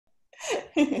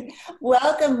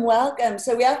Welcome, welcome.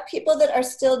 So we have people that are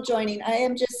still joining. I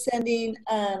am just sending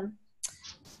a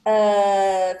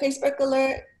Facebook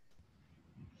alert,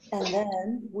 and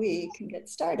then we can get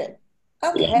started.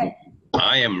 Okay.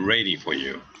 I am ready for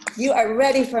you. You are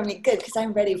ready for me. Good, because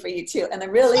I'm ready for you too. And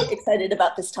I'm really excited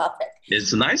about this topic.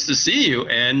 It's nice to see you.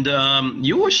 And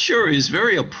your shirt is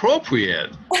very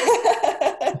appropriate.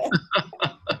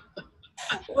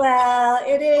 Well,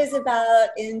 it is about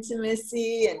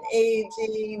intimacy and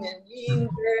aging and being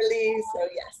girly, so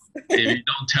yes. If you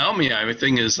don't tell me, I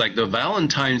think it's like the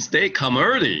Valentine's Day come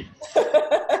early.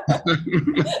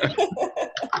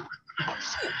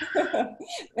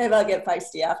 Maybe I'll get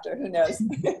feisty after, who knows?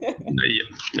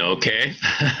 Okay.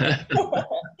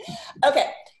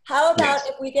 Okay, how about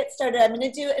if we get started? I'm going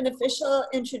to do an official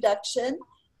introduction,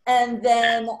 and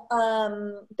then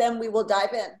we will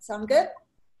dive in. Sound good?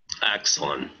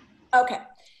 Excellent. Okay,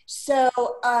 so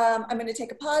I'm going to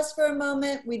take a pause for a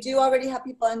moment. We do already have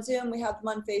people on Zoom. We have them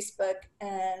on Facebook,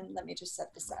 and let me just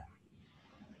set this up.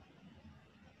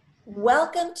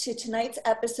 Welcome to tonight's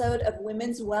episode of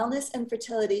Women's Wellness and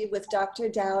Fertility with Dr.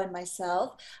 Dao and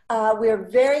myself. We are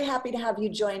very happy to have you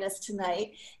join us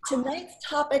tonight. Tonight's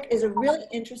topic is a really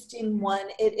interesting one.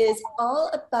 It is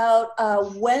all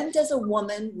about when does a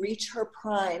woman reach her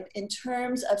prime in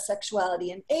terms of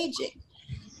sexuality and aging.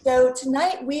 So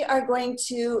tonight we are going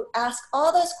to ask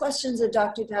all those questions of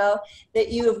Dr. Dao that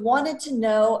you have wanted to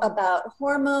know about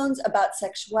hormones, about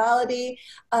sexuality,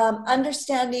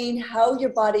 understanding how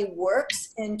your body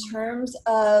works in terms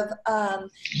of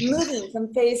moving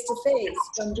from phase to phase,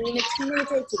 from being a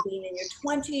teenager to being in your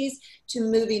 20s, to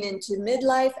moving into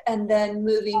midlife, and then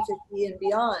moving 50 and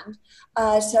beyond.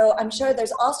 So I'm sure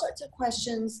there's all sorts of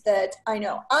questions that I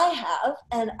know I have,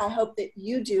 and I hope that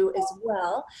you do as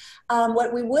well.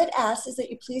 What we would ask is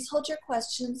that you please hold your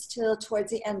questions till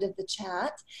towards the end of the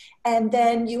chat, and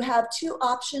then you have two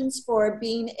options for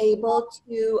being able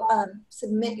to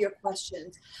submit your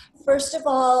questions. First of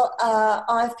all,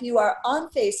 if you are on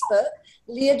Facebook,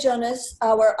 Leah Jonas,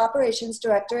 our operations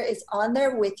director, is on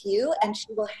there with you, and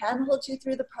she will handhold you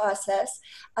through the process.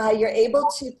 You're able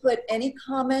to put any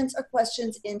comments or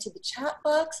questions into the chat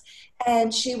box,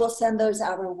 and she will send those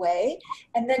our way.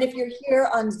 And then if you're here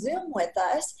on Zoom with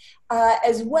us,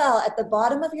 as well, at the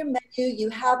bottom of your menu, you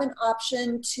have an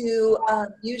option to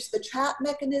use the chat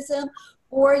mechanism,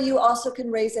 or you also can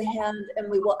raise a hand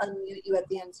and we will unmute you at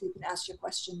the end so you can ask your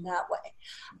question that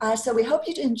way. So we hope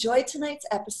you enjoyed tonight's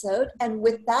episode. And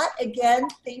with that, again,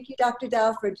 thank you, Dr.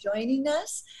 Dao, for joining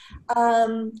us.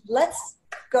 Let's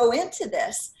go into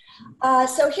this.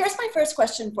 So here's my first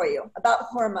question for you about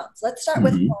hormones. Let's start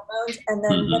with hormones and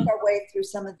then work our way through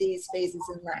some of these phases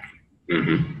in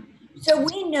life. So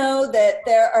we know that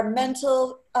there are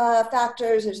mental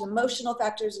factors, there's emotional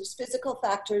factors, there's physical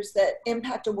factors that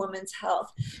impact a woman's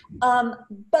health.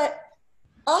 But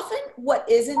often what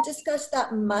isn't discussed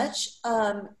that much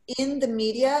in the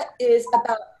media is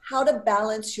about how to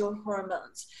balance your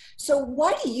hormones. So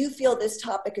why do you feel this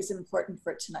topic is important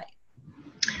for tonight?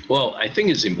 Well, I think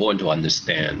it's important to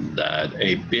understand that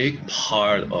a big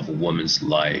part of a woman's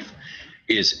life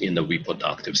is in the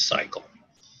reproductive cycle.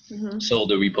 So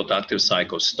the reproductive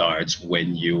cycle starts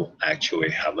when you actually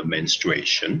have a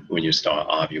menstruation, when you start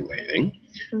ovulating.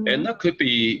 And that could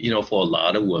be, you know, for a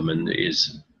lot of women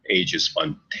is ages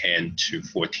from 10 to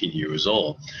 14 years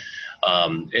old.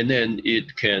 And then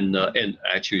it can, and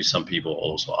actually some people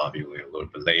also ovulate a little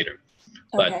bit later.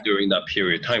 But during that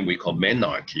period of time, we call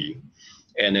menarche.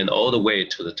 And then all the way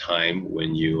to the time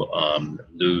when you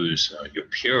lose your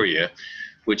period,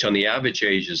 which on the average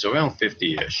age is around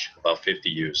 50-ish, about 50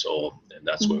 years old. And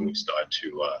that's when we start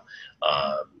to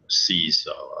cease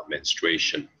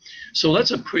menstruation. So that's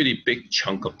a pretty big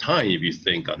chunk of time. If you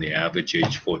think on the average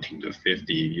age 14 to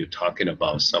 50, you're talking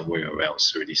about somewhere around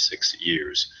 36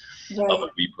 years of a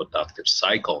reproductive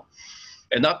cycle.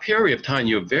 And that period of time,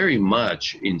 you're very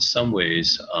much in some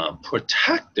ways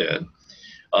protected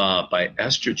by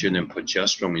estrogen and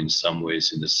progesterone in some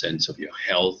ways, in the sense of your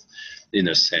health, in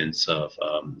a sense of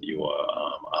your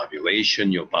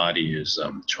ovulation. Your body is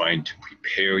trying to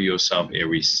prepare yourself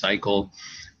every cycle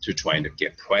to trying to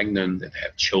get pregnant and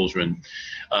have children.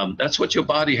 That's what your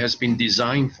body has been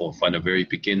designed for from the very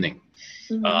beginning.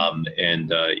 And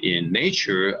in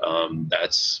nature,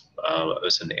 that's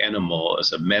as an animal,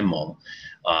 as a mammal,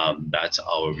 that's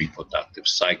our reproductive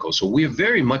cycle. So we're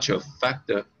very much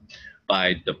affected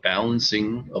by the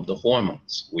balancing of the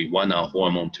hormones. We want our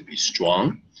hormone to be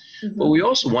strong, but we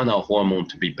also want our hormone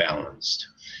to be balanced.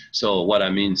 So what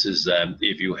that means is that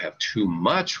if you have too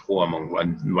much hormone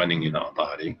running in our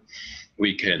body,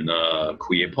 we can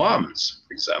create problems.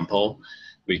 For example,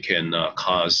 We can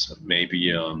cause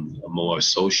maybe a more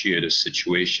associated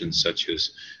situations such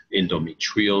as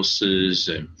endometriosis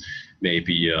and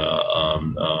maybe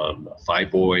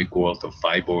fibroid, growth of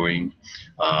fibroid,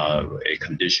 a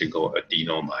condition called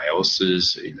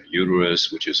adenomyosis in the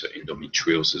uterus, which is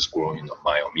endometriosis growing the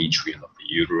myometrium of the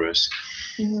uterus.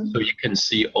 So you can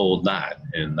see all that,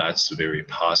 and that's very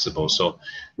possible. So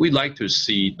we like to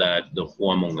see that the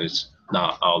hormone is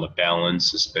not out of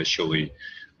balance, especially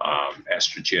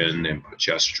estrogen and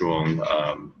progesterone.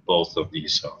 Both of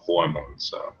these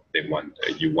hormones,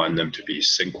 you want them to be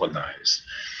synchronized.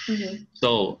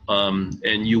 So,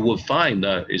 and you will find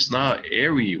that it's not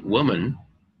every woman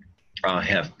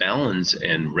have balance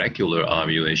and regular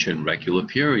ovulation, regular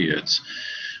periods.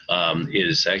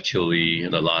 Is actually,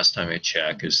 the last time I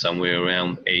checked, is somewhere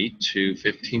around 8 to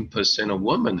 15% of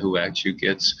women who actually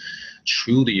gets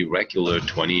truly regular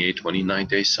 28,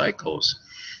 29-day cycles.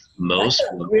 That's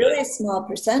a really small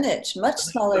percentage, much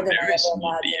smaller than I ever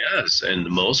imagined. Yes, and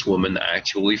most women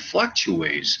actually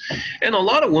fluctuates. And a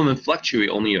lot of women fluctuate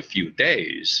only a few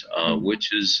days,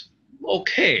 which is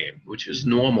okay, which is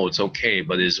normal, it's okay.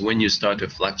 But it's when you start to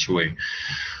fluctuate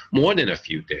more than a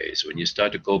few days, when you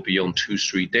start to go beyond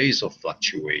 2-3 days of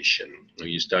fluctuation, when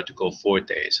you start to go 4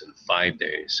 days and 5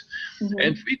 days.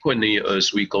 And frequently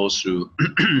as we go through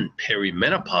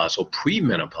perimenopause or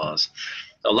premenopause,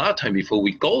 a lot of time before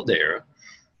we go there,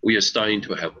 we are starting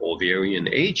to have ovarian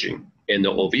aging. And the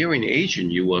ovarian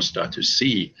aging, you will start to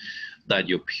see that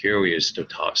your periods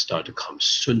start to come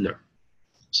sooner.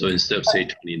 So instead of, say,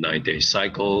 29-day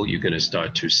cycle, you're going to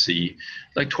start to see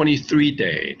like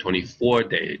 23-day,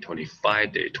 24-day,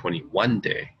 25-day,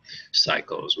 21-day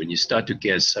cycles. When you start to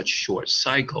get such short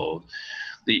cycle,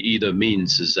 the either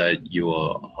means is that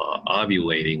you're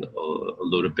ovulating a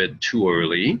little bit too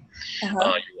early,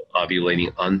 you're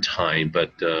ovulating on time,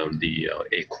 but the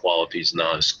egg quality is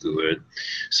not as good.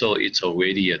 So it's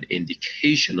already an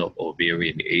indication of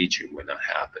ovarian aging when that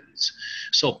happens.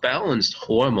 So balanced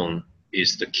hormone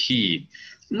is the key,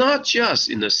 not just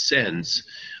in the sense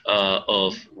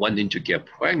of wanting to get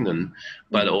pregnant,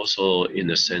 but also in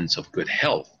the sense of good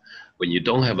health. When you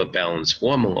don't have a balanced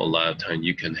hormone, a lot of time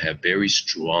you can have very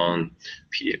strong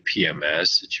PMS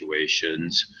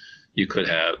situations. You could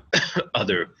have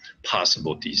other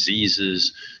possible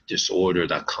diseases, disorder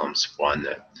that comes from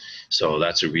it. So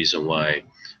that's the reason why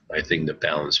I think the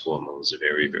balanced hormone is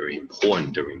very, very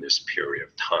important during this period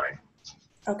of time.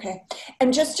 Okay.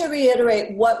 And just to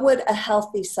reiterate, what would a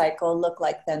healthy cycle look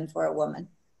like then for a woman?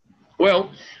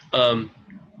 Well,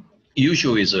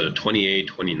 usually it's a 28,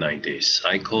 29-day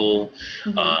cycle.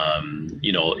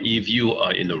 You know, if you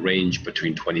are in the range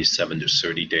between 27 to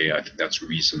 30 days, I think that's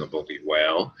reasonably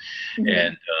well.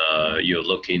 And you're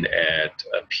looking at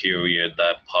a period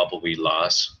that probably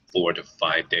lasts 4 to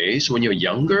 5 days. When you're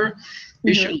younger,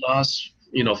 it should last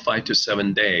 5 to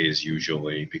 7 days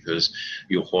usually, because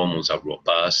your hormones are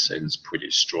robust and it's pretty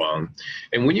strong.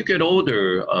 And when you get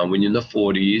older, when you're in the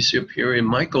 40s, your period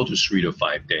might go to 3 to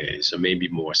 5 days, so maybe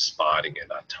more spotting at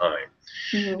that time.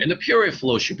 And the period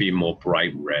flow should be more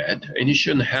bright red, and you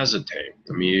shouldn't hesitate.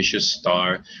 I mean, you should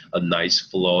start a nice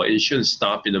flow. It shouldn't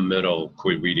stop in the middle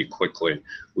really quickly.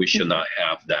 We should not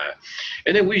have that.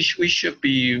 And then we should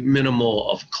be minimal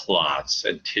of clots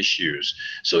and tissues.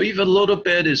 So if a little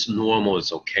bit is normal,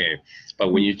 it's okay.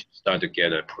 But when you start to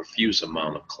get a profuse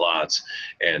amount of clots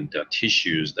and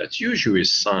tissues, that's usually a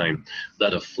sign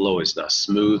that the flow is not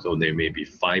smooth, or there may be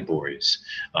fibroids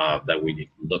that we need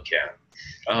to look at.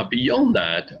 Beyond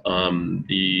that,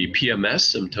 the PMS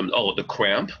symptoms, the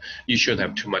cramp, you shouldn't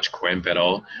have too much cramp at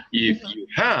all. If you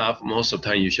have, most of the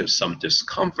time you should have some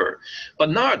discomfort, but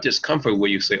not discomfort where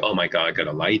you say, oh my God, I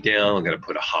gotta lie down, I gotta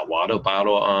put a hot water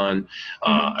bottle on,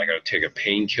 I gotta take a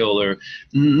painkiller.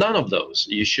 None of those.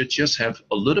 You should just have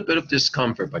a little bit of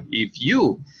discomfort. But if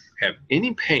you have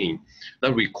any pain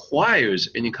that requires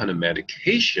any kind of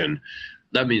medication,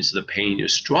 that means the pain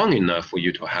is strong enough for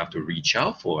you to have to reach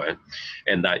out for it.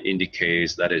 And that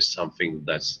indicates that is something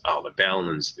that's out of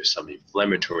balance. There's some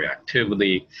inflammatory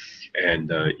activity,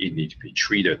 and it needs to be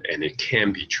treated. And it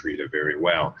can be treated very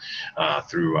well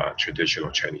through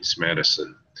traditional Chinese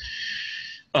medicine.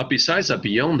 Besides that,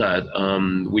 beyond that,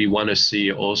 we want to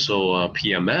see also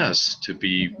PMS to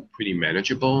be pretty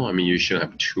manageable. I mean, you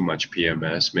shouldn't have too much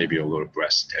PMS, maybe a little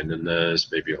breast tenderness,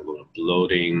 maybe a little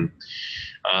bloating.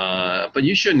 But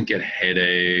you shouldn't get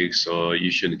headaches, or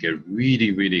you shouldn't get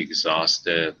really, really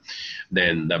exhausted.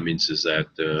 Then that means is that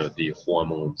the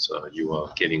hormones, you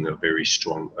are getting a very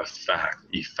strong effect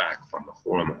from the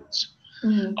hormones.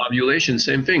 Ovulation,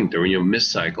 same thing. During your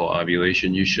mid-cycle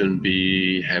ovulation, you shouldn't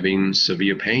be having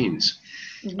severe pains.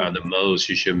 At the most,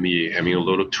 you should be having a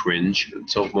little twinge.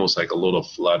 It's almost like a little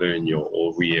flutter in your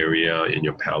ovary area, in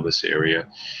your pelvis area.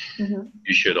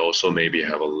 You should also maybe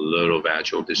have a little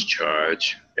vaginal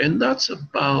discharge, and that's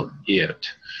about it.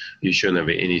 You shouldn't have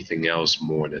anything else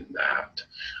more than that.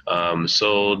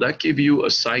 So that gives you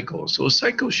a cycle. So a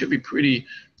cycle should be pretty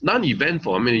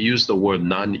non-eventful. I'm going to use the word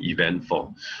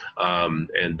non-eventful,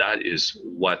 and that is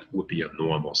what would be a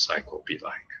normal cycle be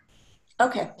like.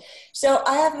 Okay, so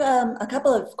I have a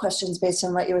couple of questions based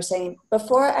on what you were saying.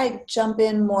 Before I jump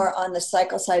in more on the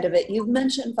cycle side of it, you've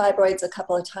mentioned fibroids a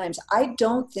couple of times. I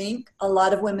don't think a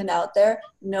lot of women out there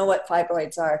know what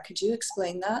fibroids are. Could you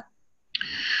explain that?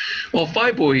 Well,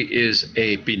 fibroid is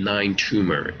a benign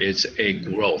tumor. It's a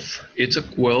growth. It's a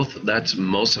growth that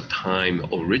most of the time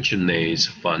originates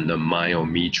from the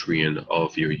myometrium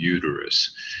of your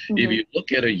uterus. If you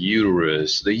look at a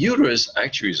uterus, the uterus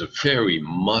actually is a very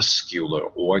muscular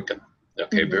organ.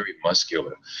 Okay, very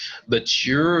muscular.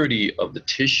 Majority of the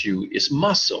tissue is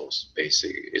muscles,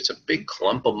 basically. It's a big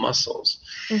clump of muscles.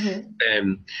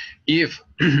 And if,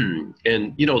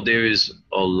 and you know,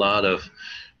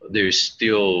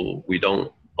 we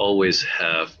don't always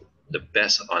have the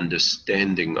best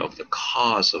understanding of the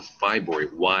cause of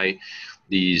fibroid, why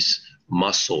these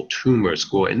muscle tumors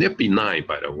grow, and they're benign,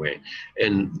 by the way,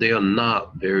 and they are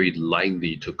not very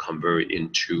likely to convert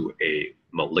into a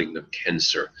malignant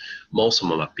cancer. Most of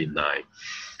them are benign.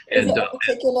 Is it a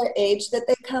particular age that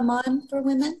they come on for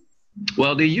women?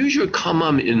 Well, they usually come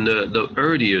on in the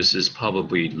earliest is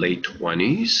probably late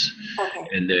 20s,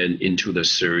 and then into the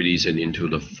 30s and into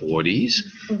the 40s.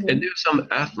 And there's some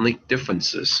ethnic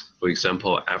differences. For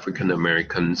example, African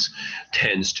Americans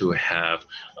tends to have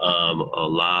a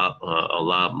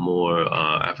lot more.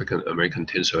 African American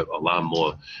tends to have a lot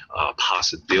more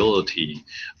possibility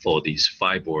for these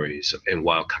fibroids, and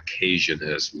while Caucasian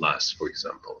has less, for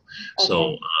example.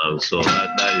 So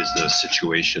that is the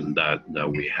situation that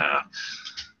we have.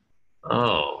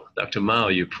 Oh, Dr. Mao,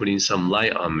 you're putting some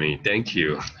light on me. Thank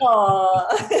you.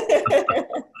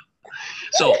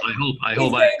 So I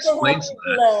hope I explained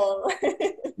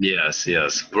that.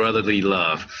 Yes, brotherly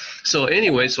love. So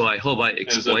anyway, so I hope I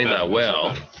explained that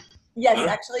well. Yes,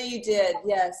 actually you did.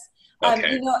 Yes.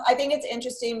 You know, I think it's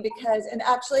interesting because, and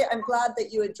actually I'm glad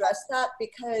that you addressed that,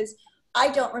 because I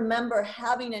don't remember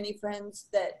having any friends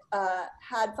that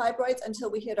had fibroids until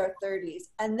we hit our 30s.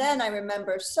 And then I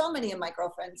remember so many of my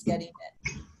girlfriends getting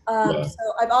it.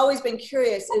 So I've always been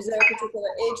curious, is there a particular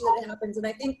age that it happens? And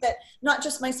I think that not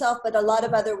just myself, but a lot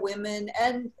of other women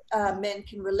and men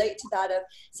can relate to that, of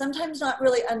sometimes not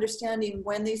really understanding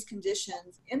when these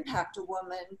conditions impact a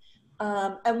woman,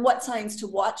 and what signs to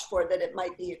watch for that it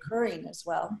might be occurring as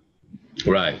well.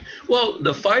 Right. Well,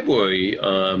 the fibroid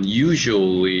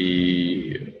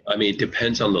usually, I mean, it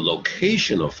depends on the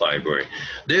location of fibroid.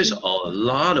 There's a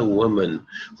lot of women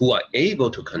who are able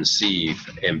to conceive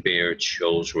and bear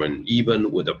children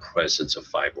even with the presence of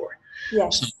fibroid.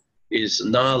 Yes. So it's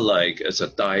not like it's a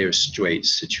dire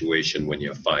straits situation when you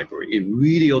have fibroid. It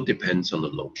really all depends on the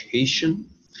location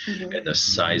and the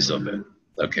size of it.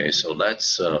 Okay, so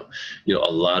that's, you know,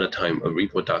 a lot of time a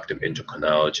reproductive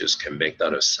endocrinologist can make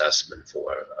that assessment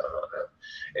for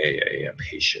a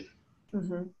patient.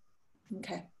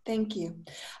 Okay, thank you.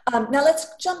 Now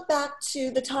let's jump back to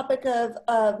the topic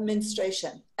of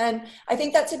menstruation. And I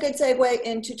think that's a good segue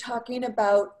into talking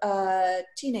about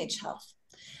teenage health.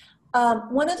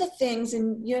 One of the things,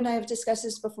 and you and I have discussed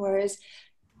this before, is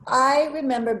I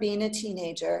remember being a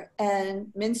teenager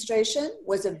and menstruation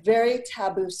was a very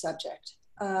taboo subject.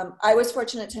 I was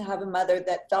fortunate to have a mother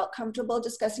that felt comfortable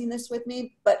discussing this with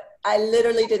me, but I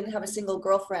literally didn't have a single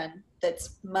girlfriend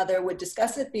that's mother would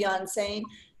discuss it beyond saying,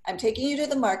 I'm taking you to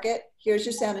the market, here's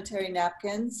your sanitary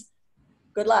napkins,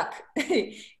 good luck.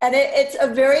 And it's a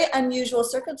very unusual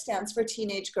circumstance for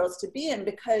teenage girls to be in,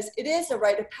 because it is a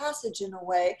rite of passage in a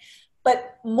way,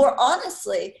 but more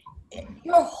honestly,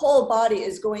 your whole body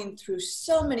is going through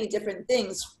so many different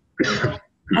things, you know,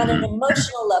 on an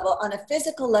emotional level, on a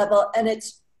physical level, and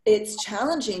it's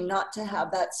challenging not to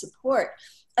have that support.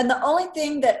 And the only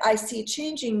thing that I see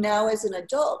changing now as an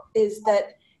adult is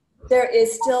that there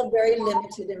is still very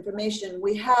limited information.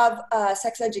 We have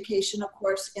sex education, of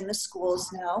course, in the schools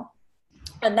now,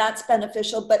 and that's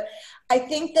beneficial. But I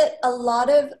think that a lot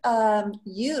of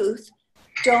youth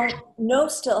don't know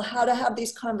still how to have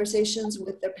these conversations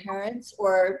with their parents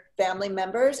or family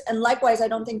members. And likewise, I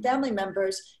don't think family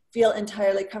members feel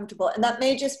entirely comfortable. And that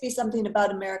may just be something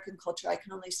about American culture. I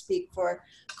can only speak for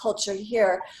culture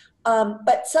here.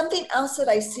 But something else that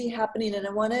I see happening, and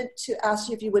I wanted to ask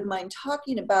you if you would mind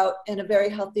talking about in a very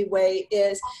healthy way,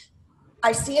 is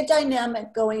I see a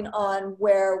dynamic going on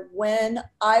where when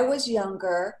I was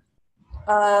younger,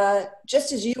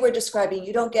 just as you were describing,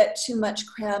 you don't get too much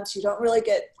cramps, you don't really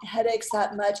get headaches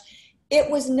that much. It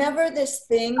was never this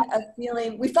thing of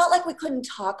feeling, we felt like we couldn't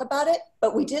talk about it,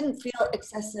 but we didn't feel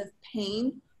excessive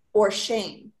pain or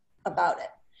shame about it.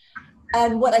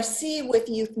 And what I see with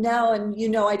youth now, and you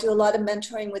know, I do a lot of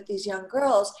mentoring with these young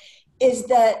girls, is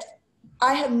that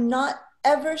I have not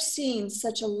ever seen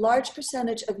such a large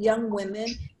percentage of young women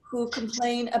who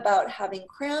complain about having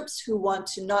cramps, who want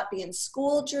to not be in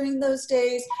school during those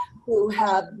days, who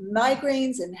have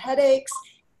migraines and headaches,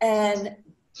 and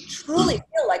truly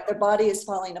feel like their body is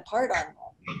falling apart on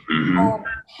them.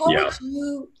 How would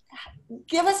you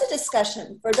give us a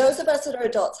discussion for those of us that are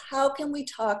adults? How can we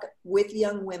talk with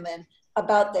young women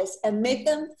about this and make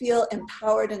them feel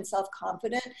empowered and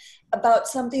self-confident about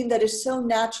something that is so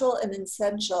natural and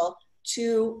essential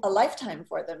to a lifetime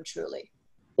for them, truly?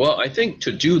 Well, I think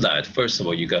to do that, first of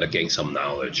all, you got to gain some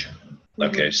knowledge.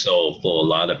 Okay, so for a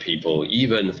lot of people,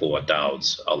 even for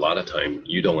adults, a lot of time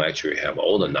you don't actually have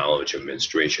all the knowledge of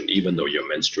menstruation, even though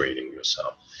you're menstruating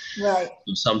yourself. Right.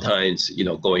 Sometimes, you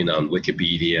know, going on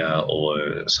Wikipedia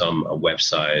or some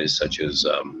websites such as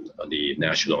the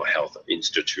National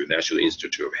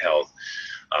Institute of Health,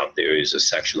 there is a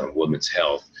section on women's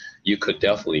health. You could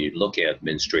definitely look at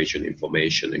menstruation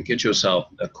information and get yourself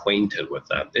acquainted with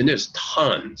that. And there's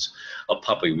tons of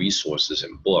public resources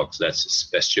and books that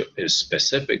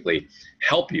specifically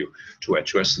help you to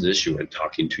address the issue and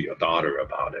talking to your daughter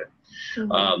about it.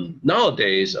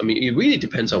 Nowadays, I mean, it really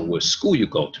depends on what school you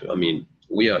go to. I mean,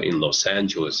 we are in Los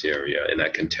Angeles area, and I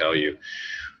can tell you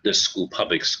the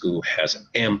public school has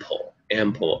ample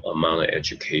amount of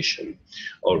education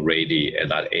already at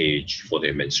that age for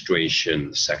their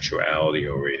menstruation, sexuality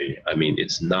already. I mean,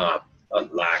 it's not a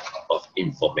lack of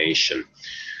information.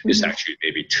 It's actually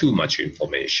maybe too much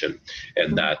information,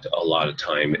 and that a lot of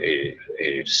time,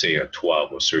 say a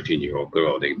 12 or 13-year-old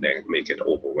girl, they may get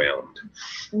overwhelmed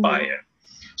by it.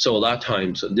 So a lot of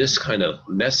times this kind of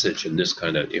message and this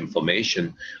kind of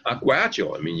information are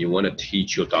gradual. I mean, you want to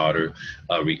teach your daughter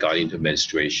regarding the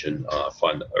menstruation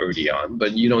from early on,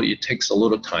 but you know, it takes a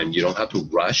little time. You don't have to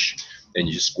rush, and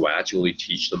you just gradually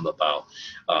teach them about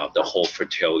the whole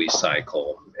fertility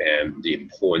cycle and the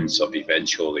importance of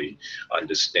eventually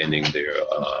understanding their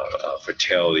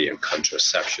fertility and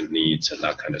contraception needs and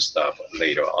that kind of stuff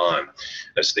later on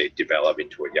as they develop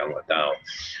into a young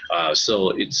adult.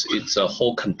 So it's a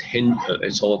whole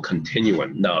it's all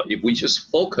continuum. Now, if we just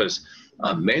focus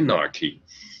on menarche,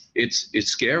 it's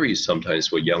scary sometimes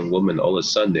for young women. All of a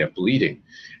sudden they're bleeding.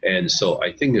 And so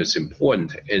I think it's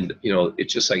important, and you know,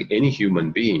 it's just like any human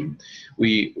being,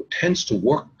 we tends to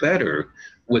work better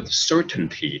with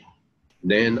certainty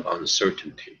than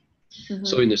uncertainty.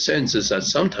 So in the sense is that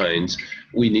sometimes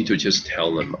we need to just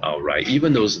tell them outright,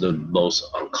 even though it's the most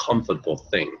uncomfortable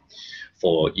thing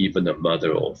for even a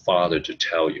mother or father to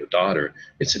tell your daughter.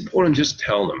 It's important just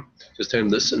tell them,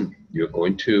 listen, you're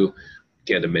going to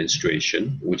get a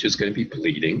menstruation, which is going to be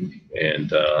bleeding,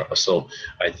 and so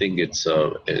I think it's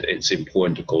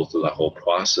important to go through that whole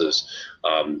process,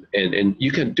 and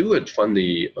you can do it from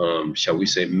the shall we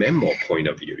say mammal point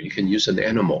of view. You can use an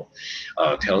animal,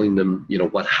 telling them, you know,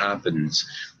 what happens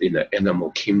in the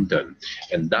animal kingdom,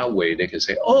 and that way they can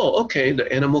say, oh, okay,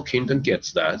 the animal kingdom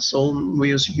gets that, so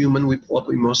we as human, we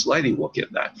probably most likely will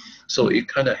get that. So it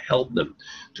kind of helped them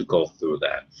to go through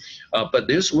that. But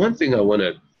there's one thing I want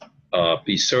to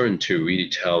be certain to really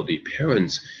tell the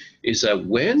parents is that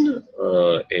when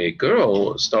a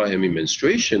girl starts having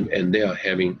menstruation and they are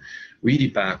having really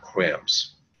bad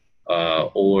cramps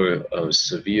or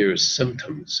severe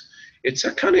symptoms, it's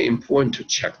kind of important to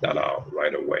check that out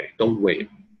right away. Don't wait.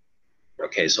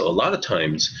 Okay, so a lot of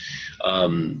times,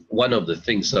 one of the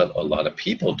things that a lot of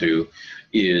people do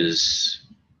is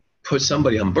put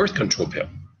somebody on birth control pill.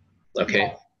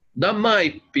 Okay, that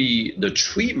might be the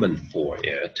treatment for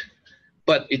it,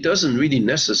 but it doesn't really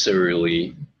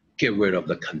necessarily get rid of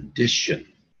the condition.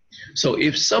 So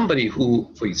if somebody who,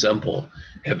 for example,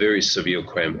 have very severe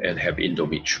cramp and have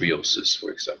endometriosis, for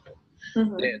example,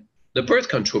 then the birth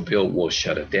control pill will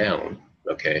shut it down,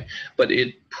 okay? But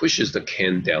it pushes the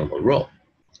can down the road.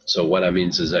 So what that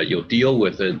means is that you'll deal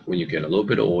with it when you get a little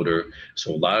bit older.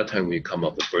 So a lot of time when you come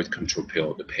up with birth control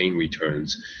pill, the pain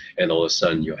returns, and all of a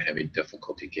sudden you're having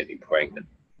difficulty getting pregnant,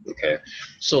 okay?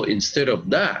 So instead of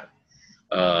that,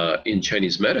 in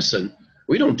Chinese medicine,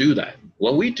 we don't do that.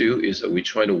 What we do is that we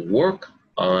try to work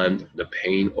on the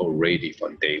pain already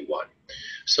from day one.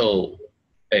 So,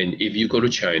 and if you go to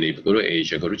China, if you go to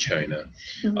Asia, go to China,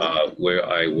 where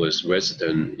I was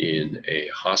resident in a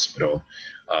hospital,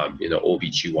 in an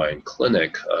OBGYN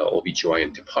clinic,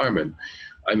 OBGYN department,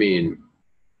 I mean,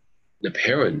 the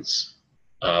parents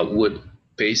would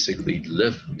basically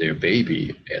lift their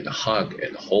baby and hug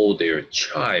and hold their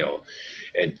child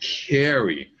and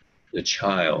carry the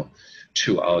child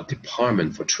to our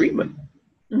department for treatment.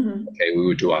 Mm-hmm. Okay, we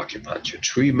would do acupuncture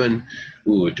treatment,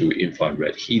 we would do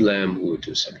infrared heat lamp, we would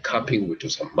do some cupping, we would do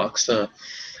some moxa,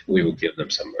 we would give them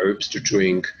some herbs to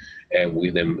drink, and we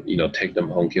then, take them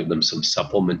home, give them some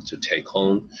supplements to take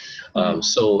home.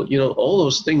 So, all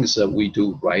those things that we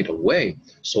do right away.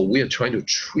 So we are trying to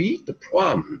treat the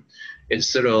problem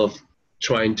instead of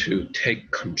trying to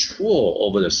take control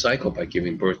over the cycle by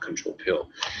giving birth control pill.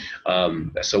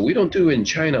 So we don't do it in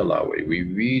China that way. We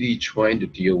really trying to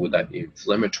deal with that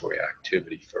inflammatory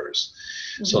activity first,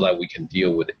 so that we can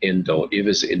deal with endo. If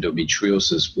it's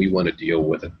endometriosis, we want to deal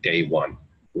with it day one.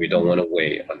 We don't want to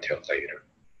wait until later.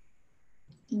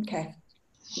 Okay,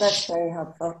 that's very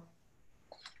helpful.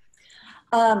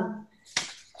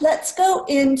 Let's go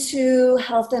into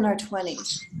health in our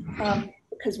 20s,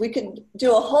 because we could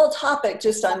do a whole topic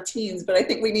just on teens, but I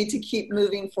think we need to keep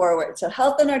moving forward. So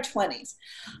health in our 20s.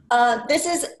 This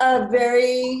is a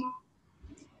very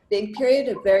big period,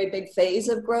 a very big phase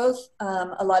of growth.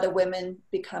 A lot of women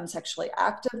become sexually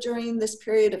active during this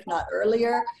period, if not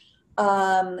earlier.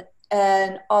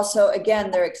 And also,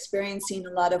 again, they're experiencing a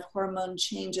lot of hormone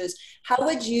changes. How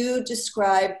would you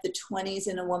describe the 20s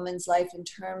in a woman's life in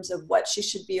terms of what she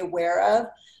should be aware of,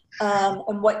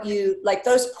 and what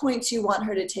those points you want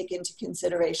her to take into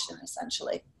consideration,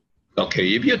 essentially?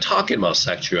 Okay, if you're talking about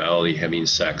sexuality, having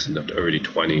sex in the early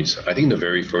 20s, I think the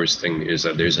very first thing is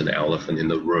that there's an elephant in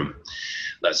the room.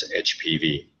 That's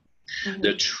HPV. Mm-hmm.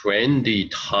 The trendy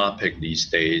topic these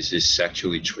days is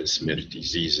sexually transmitted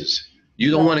diseases. You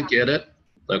don't want to get it,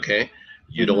 okay?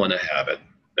 You don't want to have it,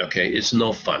 okay? It's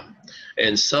no fun.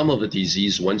 And some of the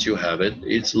disease, once you have it,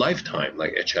 it's lifetime,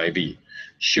 like HIV.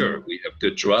 Sure, we have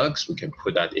good drugs. We can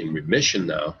put that in remission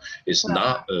now. It's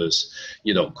not as,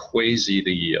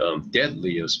 crazy,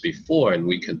 deadly as before, and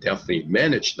we can definitely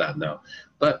manage that now.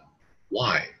 But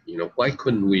why? Why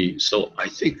couldn't we? So I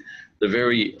think the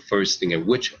very first thing, in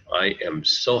which I am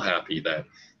so happy that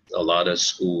a lot of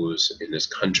schools in this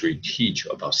country teach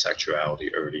about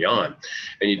sexuality early on,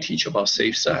 and you teach about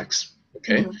safe sex,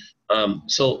 okay?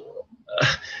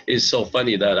 It's so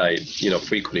funny that I,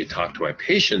 frequently talk to my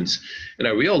patients, and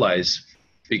I realize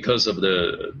because of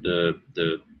the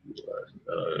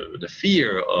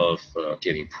fear of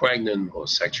getting pregnant or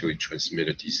sexually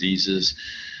transmitted diseases,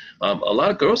 a lot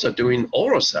of girls are doing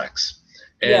oral sex,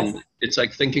 and it's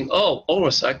like thinking, oh, oral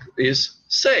sex is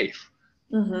safe.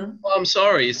 Well, I'm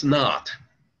sorry, it's not.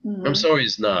 I'm sorry,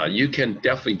 it's not. You can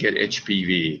definitely get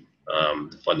HPV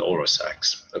from oral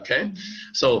sex, okay?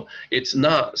 So it's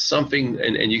not something,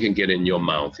 and you can get in your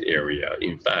mouth area.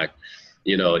 In fact,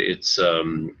 it's,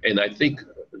 and I think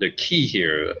the key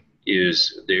here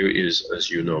is there is,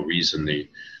 as you know, recently,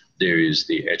 there is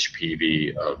the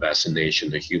HPV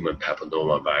vaccination, the human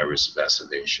papillomavirus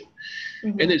vaccination.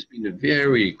 And it's been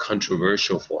very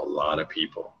controversial for a lot of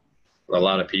people. A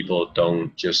lot of people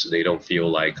they don't feel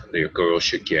like their girl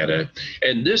should get it.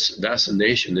 And this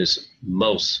vaccination is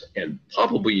most and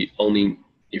probably only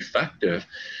effective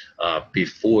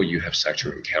before you have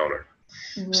sexual encounter.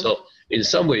 So in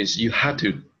some ways, you have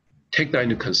to take that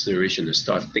into consideration and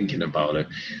start thinking about it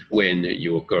when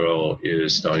your girl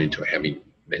is starting to having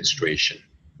menstruation.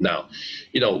 Now,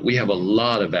 we have a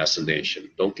lot of vaccination.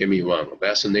 Don't get me wrong.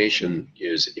 Vaccination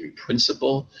is, in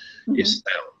principle, is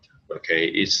sound. Okay,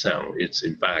 it's sound. It's,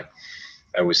 in fact,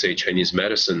 I would say Chinese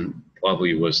medicine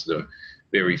probably was the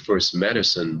very first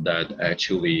medicine that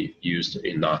actually used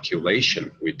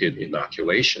inoculation. We did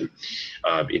inoculation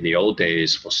in the old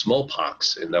days for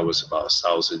smallpox, and that was about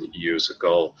 1,000 years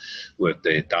ago with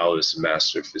the Taoist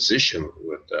master physician,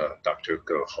 with Dr.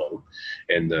 Ge Hong.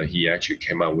 And he actually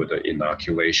came out with an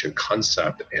inoculation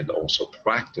concept and also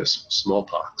practice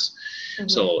smallpox.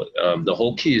 So the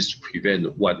whole key is to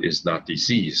prevent what is not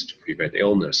disease, to prevent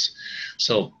illness.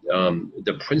 So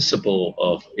the principle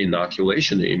of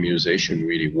inoculation and immunization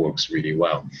really works really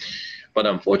well. But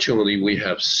unfortunately, we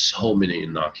have so many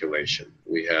inoculation.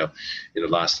 We have, in the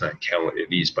last time I counted, at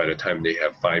least by the time they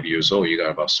have 5 years old, you got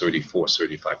about 34,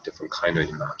 35 different kind of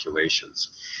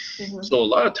inoculations. So a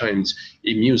lot of times,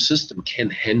 immune system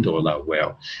can't handle that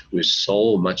well with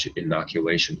so much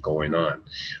inoculation going on.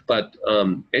 But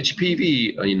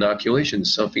HPV inoculation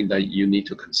is something that you need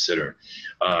to consider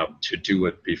to do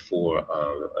it before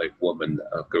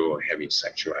a girl having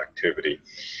sexual activity.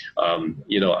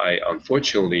 I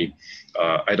unfortunately,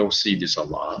 I don't see this a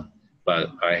lot, but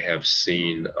I have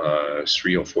seen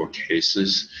 3 or 4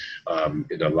 cases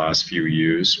in the last few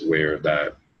years where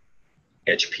that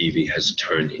HPV has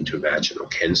turned into vaginal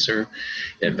cancer,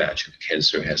 and vaginal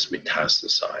cancer has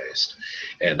metastasized.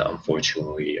 And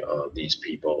unfortunately, these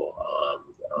people,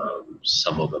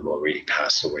 some of them already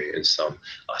passed away, and some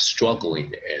are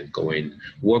struggling and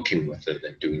working with it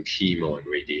and doing chemo and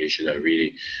radiation. I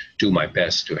really do my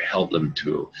best to help them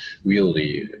to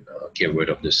really get rid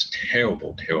of this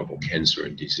terrible, terrible cancer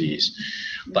and disease.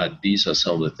 But these are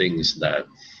some of the things that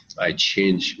I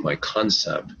changed my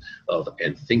concept of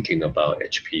and thinking about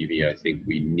HPV. I think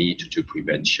we need to do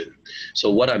prevention. So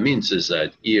what that means is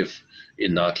that if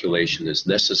inoculation is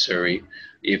necessary,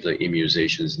 if the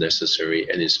immunization is necessary,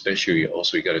 and especially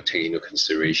also you got to take into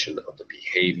consideration of the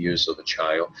behaviors of the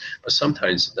child. But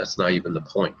sometimes that's not even the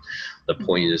point. The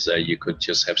point is that you could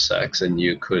just have sex and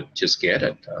you could just get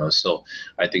it. So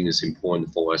I think it's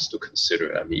important for us to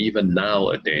consider. I mean, even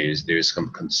nowadays, there's some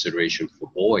consideration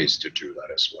for boys to do that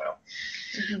as well.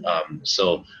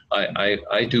 So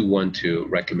I do want to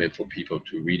recommend for people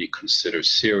to really consider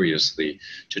seriously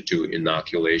to do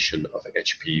inoculation of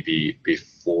HPV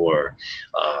before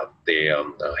they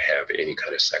have any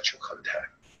kind of sexual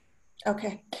contact.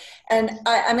 Okay. And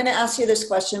I'm going to ask you this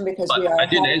question because I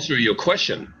didn't answer your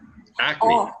question.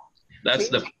 Acne. Oh, That's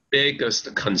the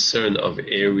biggest concern of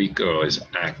every girl is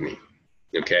acne.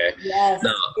 Okay? Yes.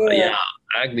 Now, yeah,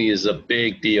 acne is a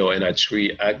big deal, and I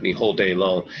treat acne whole day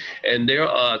long. And there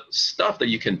are stuff that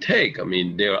you can take. I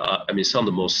mean, some of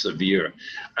the most severe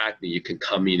acne, you can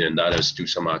come in and let us do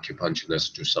some acupuncture, let's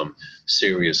do some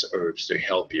serious herbs to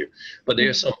help you. But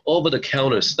there's some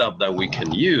over-the-counter stuff that we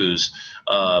can use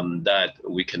that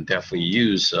we can definitely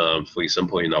use, for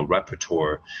example, in our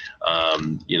repertoire.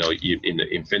 You know, in the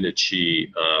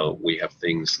Infinity, we have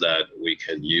things that we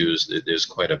can use. There's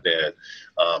quite a bit.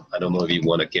 I don't know if you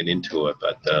want to get into it,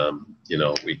 but you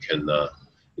know, we can.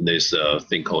 There's a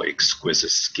thing called exquisite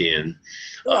skin.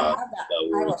 Ooh, I have that. I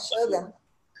will show them.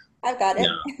 I've got it.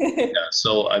 Yeah.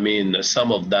 So I mean,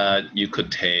 some of that you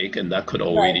could take, and that could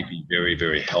already be very,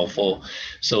 very helpful.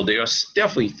 So there are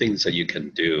definitely things that you can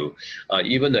do.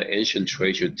 Even the ancient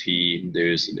treasure tea,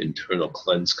 there's an internal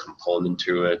cleanse component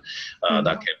to it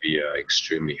that can be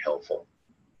extremely helpful.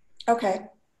 Okay.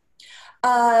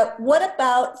 What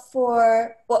about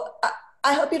well,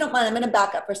 I hope you don't mind. I'm going to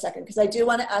back up for a second because I do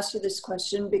want to ask you this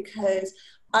question because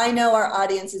I know our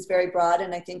audience is very broad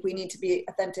and I think we need to be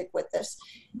authentic with this.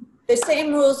 The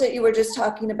same rules that you were just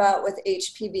talking about with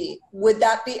HPV, would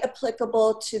that be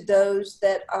applicable to those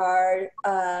that are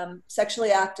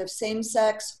sexually active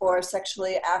same-sex or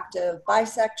sexually active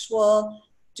bisexual?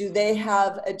 Do they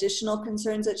have additional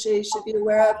concerns that they should be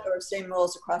aware of, or same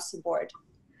rules across the board?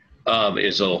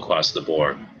 It's all across the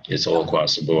board. It's all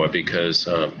across the board because,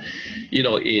 you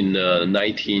know, in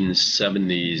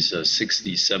 1970s,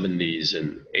 60s, 70s,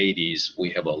 and 80s,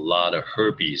 we have a lot of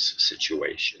herpes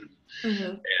situation.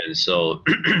 And so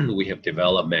we have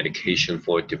developed medication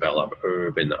for it, developed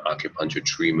herb and acupuncture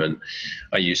treatment.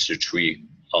 I used to treat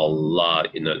a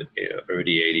lot in the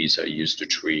early 80s. I used to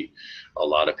treat a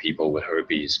lot of people with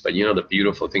herpes. But, you know, the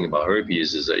beautiful thing about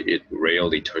herpes is that it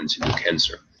rarely turns into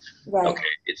cancer. Right. Okay,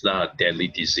 it's not a deadly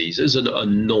disease. It's an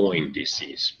annoying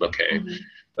disease. Okay,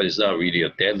 but it's not really a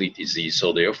deadly disease.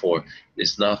 So therefore,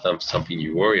 it's not something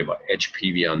you worry about.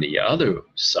 HPV on the other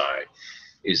side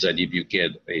is that if you get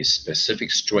a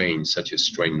specific strain, such as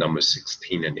strain number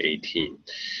 16 and 18,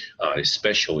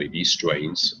 especially these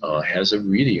strains, has a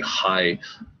really high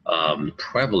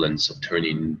prevalence of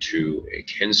turning into a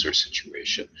cancer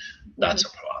situation. That's a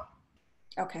problem.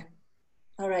 Okay.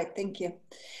 All right. Thank you.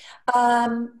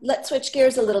 Let's switch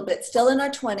gears a little bit. Still in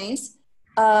our 20s,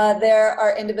 there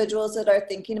are individuals that are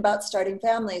thinking about starting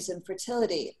families and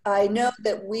fertility. I know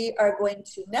that we are going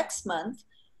to next month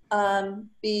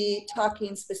be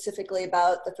talking specifically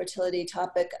about the fertility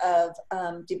topic of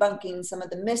debunking some of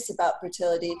the myths about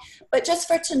fertility. But just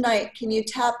for tonight, can you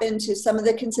tap into some of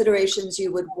the considerations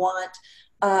you would want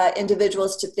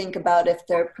individuals to think about if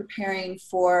they're preparing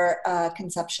for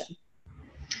conception?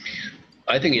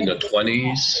 I think in the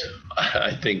 20s,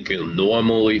 I think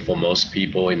normally for most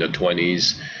people in the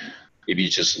 20s, if you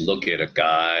just look at a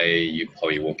guy, you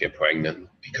probably won't get pregnant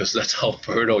because that's how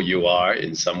fertile you are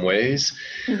in some ways.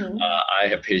 I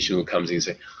have patients who comes in and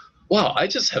say, wow, I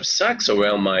just have sex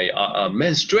around my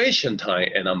menstruation time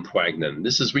and I'm pregnant.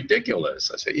 This is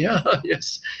ridiculous. I say, yeah,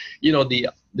 yes. You know,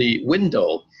 the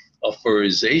window of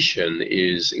fertilization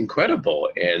is incredible,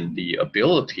 and the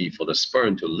ability for the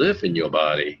sperm to live in your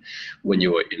body when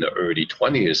you are in the early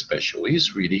 20s especially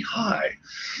is really high.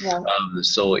 Right.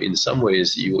 So in some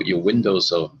ways, your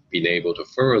windows of being able to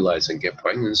fertilize and get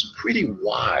pregnant is pretty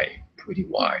wide, pretty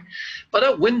wide. But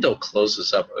that window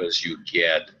closes up as you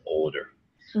get older.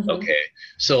 Okay,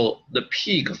 so the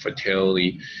peak of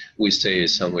fertility, we say,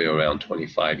 is somewhere around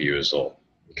 25 years old.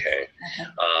 Okay,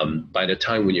 by the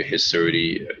time when you hit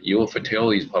 30, your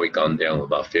fertility has probably gone down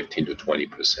about 15 to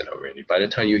 20% already. By the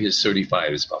time you hit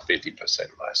 35, it's about 50%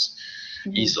 less,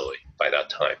 easily by that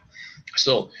time.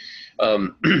 So,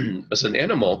 as an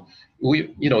animal,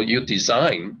 you're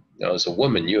designed, as a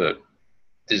woman, you're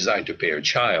designed to bear a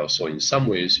child. So in some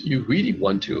ways, you really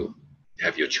want to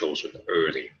have your children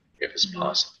early, if it's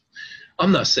possible.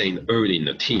 I'm not saying early in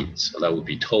the teens. That would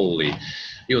be totally,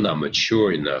 you're not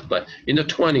mature enough. But in the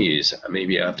 20s,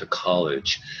 maybe after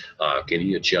college,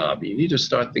 getting a job, you need to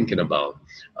start thinking about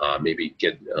maybe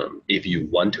if you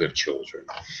want to have children,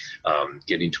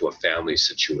 get into a family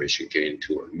situation, get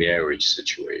into a marriage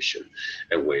situation,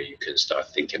 and where you can start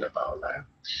thinking about that.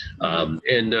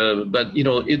 But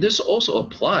this also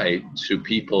apply to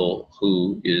people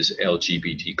who is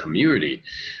LGBT community,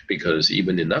 because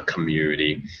even in that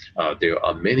community, there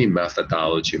are many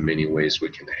methodology, many ways we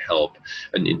can help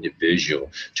an individual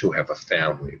to have a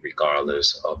family,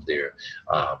 regardless of their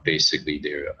basically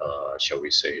their shall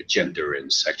we say, gender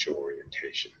and sexual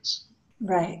orientations.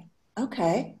 Right.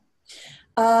 Okay.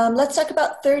 Let's talk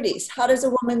about 30s. How does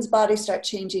a woman's body start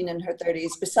changing in her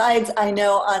 30s? Besides, I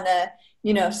know on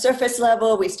a surface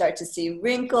level, we start to see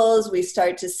wrinkles. We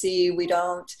start to see we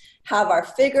don't have our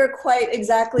figure quite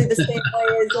exactly the same way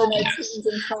as in our teens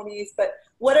and 20s. But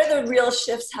what are the real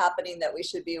shifts happening that we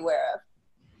should be aware of?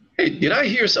 Hey, did I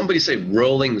hear somebody say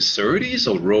rolling 30s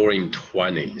or rolling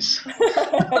 20s?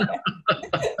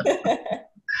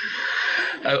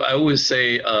 I would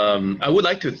say I would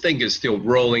like to think it's still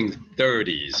rolling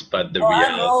 30s, but the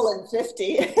reality. I'm rolling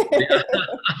 50.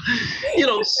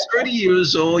 30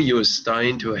 years old, you're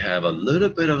starting to have a little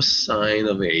bit of sign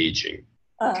of aging.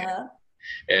 Okay?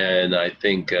 And I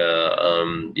think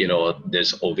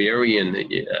this ovarian.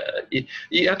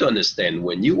 You have to understand,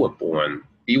 when you were born,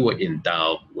 you were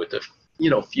endowed with a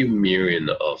few million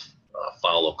of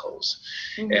follicles.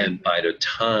 And by the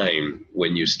time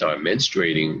when you start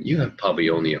menstruating, you have probably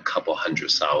only a couple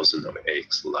 100,000 of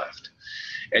eggs left.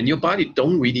 And your body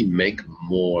don't really make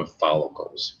more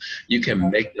follicles. You can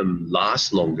make them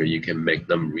last longer, you can make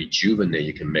them rejuvenate,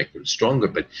 you can make them stronger,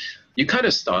 but you kind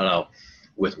of start out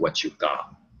with what you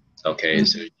got. Okay,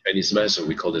 so in Chinese medicine,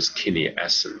 we call this kidney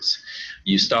essence.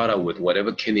 You start out with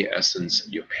whatever kidney essence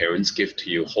your parents give to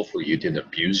you. Hopefully you didn't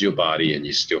abuse your body and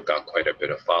you still got quite a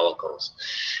bit of follicles.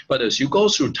 But as you go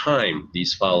through time,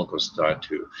 these follicles start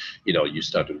to, you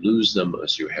start to lose them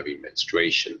as you're having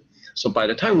menstruation. So by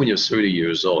the time when you're 30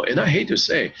 years old, and I hate to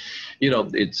say, you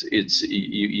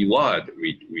are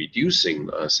reducing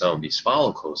some of these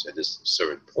follicles at this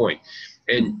certain point.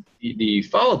 And the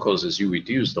follicles, as you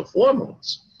reduce the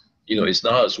hormones, it's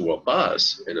not as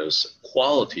robust and as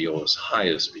quality or as high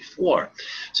as before.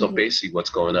 So basically what's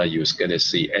going on, you're going to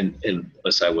see, and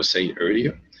as I was saying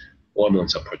earlier,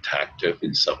 hormones are protective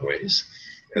in some ways.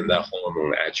 And that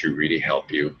hormone actually really help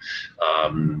you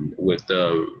with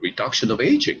the reduction of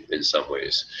aging in some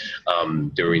ways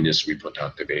during this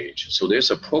reproductive age. So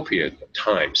there's appropriate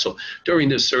time. So during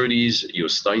the 30s, you're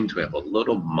starting to have a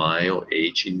little mild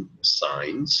aging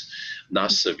signs,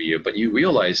 not severe, but you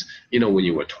realize, when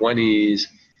you were 20s,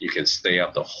 you can stay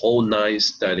up the whole night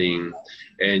studying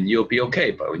and you'll be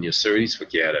okay. But when you're 30s,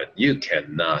 forget it. You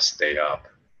cannot stay up.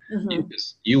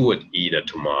 You would eat it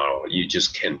tomorrow. You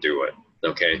just can't do it.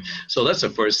 Okay, so that's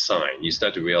the first sign. You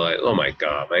start to realize, oh my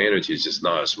God, my energy is just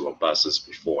not as robust as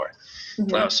before.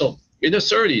 So in the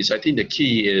 30s, I think the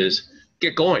key is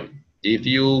get going. If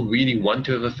you really want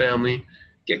to have a family,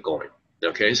 get going.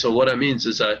 Okay, so what that means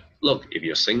is that, look, if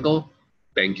you're single,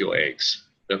 bank your eggs.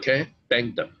 Okay,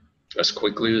 bank them as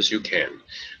quickly as you can,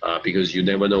 because you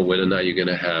never know whether or not you're going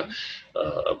to have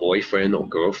a boyfriend or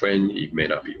girlfriend. You may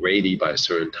not be ready by a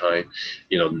certain time.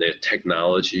 The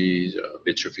technology,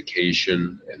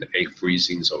 vitrification, and egg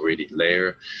freezing is already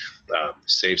there.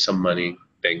 Save some money,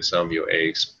 bank some of your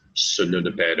eggs, sooner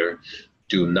the better.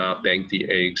 Do not bank the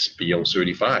eggs beyond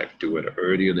 35. Do it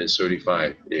earlier than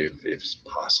 35 if it's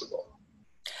possible.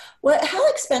 How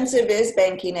expensive is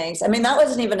banking eggs? I mean, that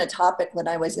wasn't even a topic when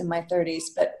I was in my 30s,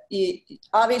 but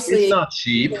obviously It's not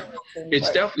cheap. It's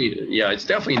important. definitely, yeah, it's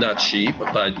definitely not cheap,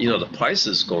 but the price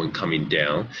is coming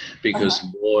down because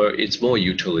Uh-huh. it's more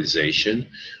utilization,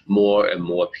 more and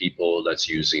more people that's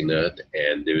using it,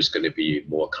 and there's going to be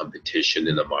more competition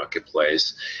in the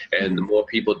marketplace, and the more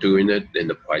people doing it, then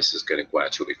the price is going to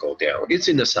gradually go down. It's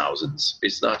in the thousands.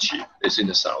 It's not cheap. It's in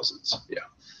the thousands. Yeah.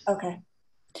 Okay.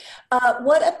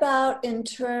 What about in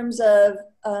terms of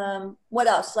what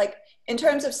else? Like in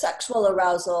terms of sexual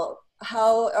arousal,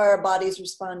 how are our bodies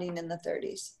responding in the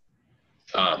 30s?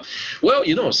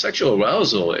 Well, sexual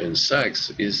arousal in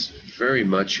sex is very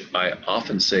much, I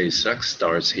often say sex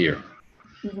starts here.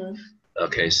 Mm-hmm.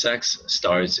 Okay, sex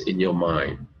starts in your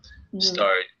mind, Mm-hmm.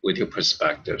 start with your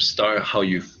perspective, start how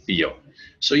you feel.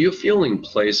 So your feeling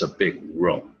plays a big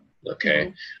role, okay?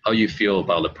 Mm-hmm. How you feel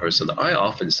about a person. I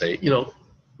often say,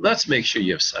 let's make sure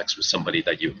you have sex with somebody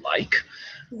that you like,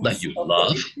 that Yes, you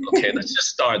love, hopefully. okay? Let's just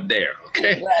start there,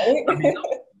 okay? I mean,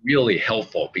 Right. really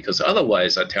helpful because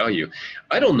otherwise, I tell you,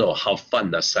 I don't know how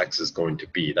fun that sex is going to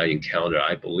be. That encounter,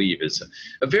 I believe, is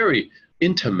a very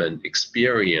intimate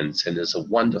experience and it's a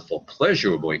wonderful,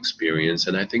 pleasurable experience.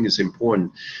 And I think it's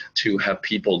important to have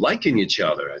people liking each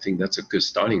other. I think that's a good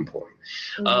starting point.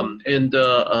 Mm-hmm.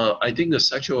 I think the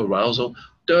sexual arousal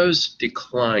does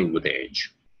decline with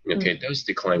age. Okay, it does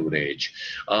decline with age,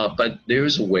 but there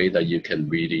is a way that you can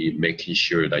really making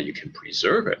sure that you can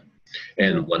preserve it. Mm-hmm.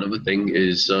 And one of the things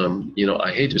is,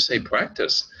 I hate to say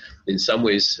practice. In some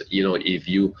ways, if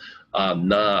you are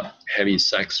not having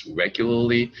sex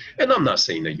regularly, and I'm not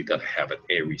saying that you got to have it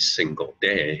every single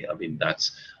day. I mean, that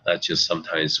just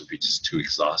sometimes would be just too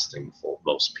exhausting for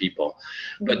most people.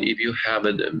 But Mm-hmm. if you have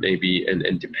it maybe,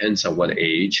 and depends on what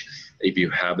age, if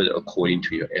you have it according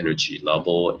to your energy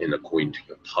level and according to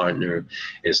your partner,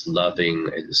 it's loving,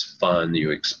 it's fun,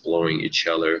 you're exploring each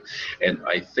other. And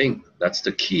I think that's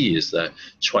the key is that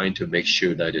trying to make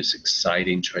sure that it's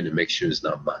exciting, trying to make sure it's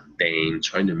not mundane,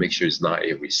 trying to make sure it's not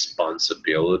a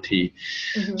responsibility,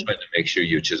 Mm-hmm. trying to make sure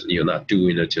you're not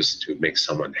doing it just to make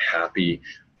someone happy.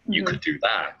 You Mm-hmm. could do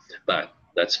that, but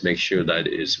let's make sure that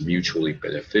it is mutually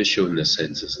beneficial in the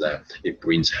sense is that it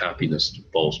brings happiness to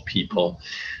both people.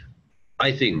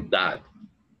 I think that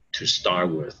to start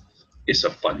with is a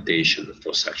foundation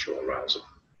for sexual arousal.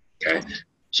 Okay.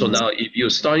 So Mm-hmm. now if you're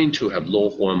starting to have low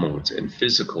hormones and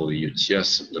physically you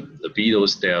just the libido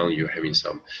is down, you're having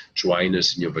some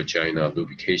dryness in your vagina,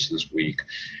 lubrication is weak,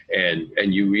 and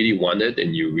you really want it and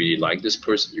you really like this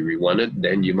person, you really want it,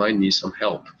 then you might need some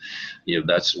help.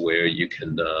 That's where you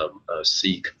can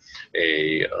seek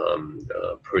a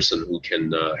person who can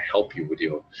help you with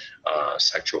your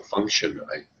sexual function.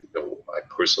 I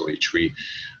personally treat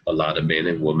a lot of men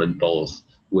and women both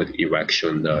with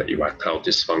erectile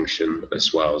dysfunction,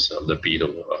 as well as libido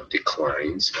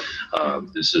declines.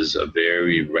 This is a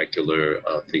very regular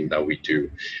thing that we do.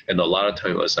 And a lot of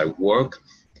times as I work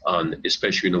on,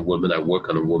 especially in a woman, I work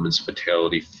on a woman's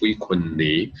fertility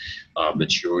frequently,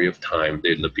 majority of time,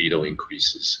 their libido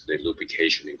increases, their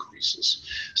lubrication increases.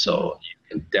 So you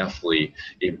can definitely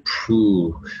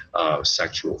improve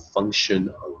sexual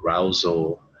function,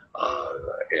 arousal,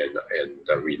 and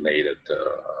the related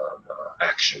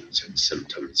actions and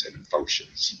symptoms and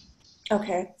functions.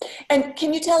 Okay. And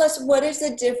can you tell us what is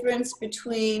the difference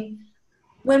between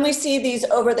when we see these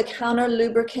over-the-counter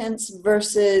lubricants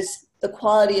versus the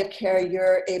quality of care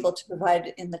you're able to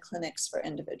provide in the clinics for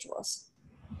individuals?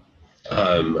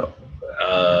 Um,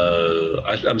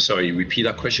 I'm sorry, repeat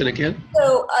that question again?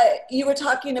 So you were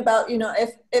talking about,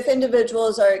 if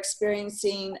individuals are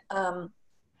experiencing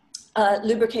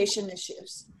lubrication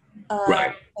issues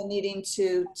Right. and needing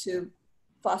to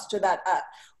foster that up.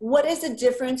 What is the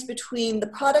difference between the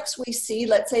products we see,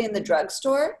 let's say in the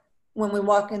drugstore, when we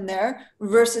walk in there,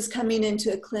 versus coming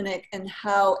into a clinic and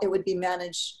how it would be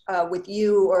managed with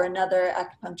you or another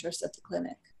acupuncturist at the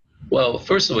clinic? Well,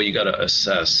 first of all, you got to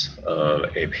assess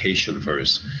a patient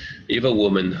first. If a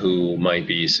woman who might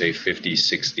be, say, 50,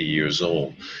 60 years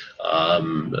old,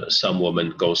 some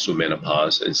women go through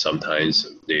menopause and sometimes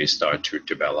they start to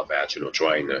develop vaginal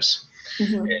dryness.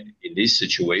 Mm-hmm. And in this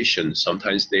situation,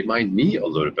 sometimes they might need a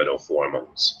little bit of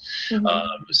hormones.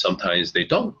 Mm-hmm. Sometimes they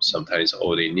don't. Sometimes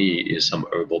all they need is some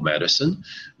herbal medicine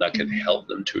that can help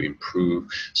them to improve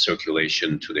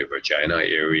circulation to their vagina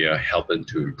area, help them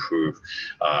to improve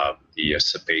the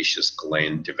sebaceous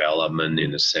gland development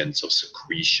in the sense of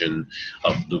secretion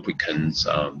of lubricants.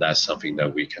 That's something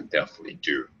that we can definitely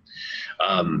do.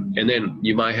 And then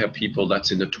you might have people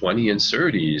that's in the 20s and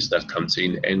 30s that comes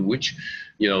in, and which,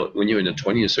 when you're in the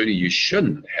 20s and 30s, you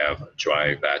shouldn't have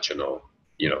dry vaginal,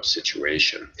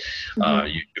 situation.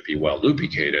 You should be well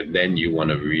lubricated. Then you want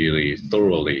to really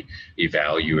thoroughly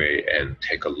evaluate and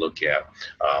take a look at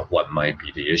what might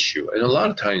be the issue. And a lot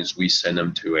of times we send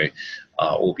them to a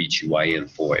OBGYN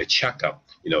for a checkup,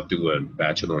 do a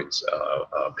vaginal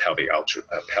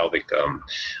pelvic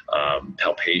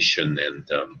palpation and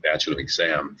vaginal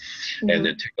exam, and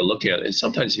then take a look at it. And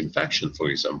sometimes infection, for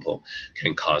example,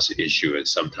 can cause issue, and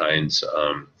sometimes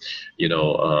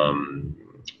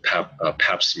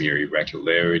pap smear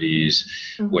irregularities,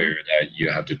 where that you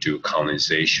have to do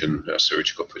colonization, a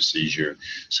surgical procedure.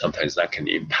 Sometimes that can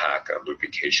impact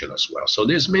lubrication as well. So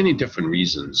there's many different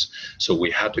reasons. So we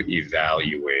have to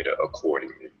evaluate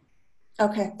accordingly.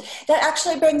 Okay, that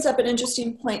actually brings up an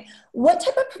interesting point. What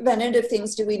type of preventative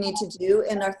things do we need to do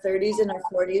in our 30s and our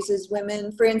 40s as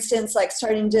women? For instance, like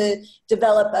starting to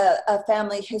develop a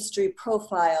family history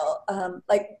profile.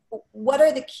 What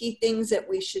are the key things that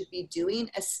we should be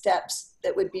doing as steps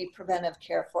that would be preventive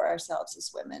care for ourselves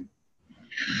as women?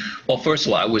 Well, first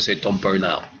of all, I would say don't burn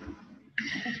out.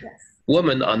 Yes.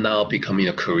 Women are now becoming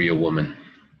a career woman.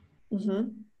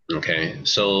 Okay,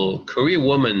 so career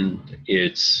woman,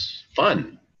 it's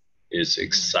fun, it's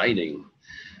exciting,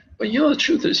 but the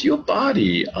truth is your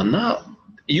body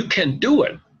you can do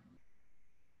it,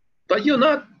 but you're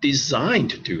not designed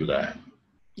to do that.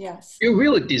 Yes. You're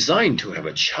really designed to have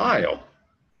a child.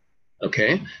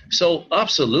 Okay, so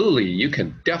absolutely you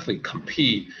can definitely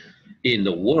compete in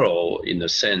the world in a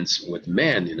sense with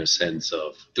men, in a sense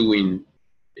of doing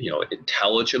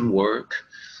intelligent work,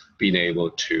 being able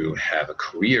to have a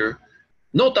career,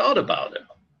 no doubt about it.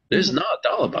 There's not a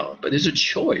doubt about it, but it's a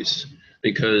choice,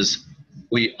 because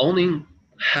we only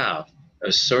have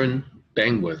a certain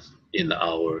bandwidth in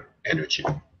our energy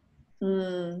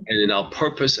and in our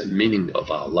purpose and meaning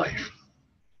of our life.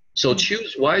 So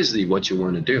choose wisely what you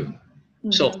want to do.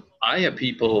 So I have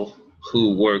people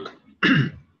who work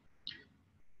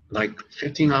like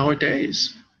 15-hour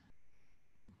days.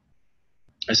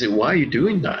 I say, why are you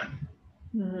doing that?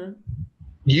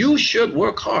 You should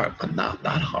work hard, but not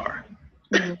that hard.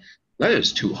 That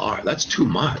is too hard. That's too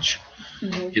much.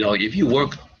 If you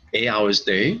work 8 hours a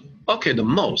day, okay, the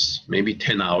most, maybe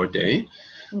 10-hour day,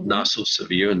 not so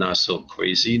severe, not so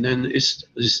crazy, then it's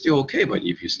still okay. But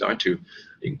if you start to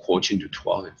encroach into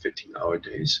 12 and 15-hour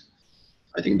days,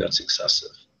 I think that's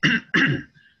excessive.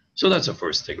 So that's the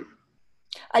first thing.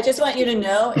 I just want you to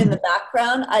know, in the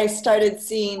background, I started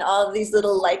seeing all of these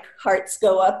little like hearts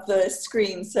go up the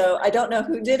screen. So I don't know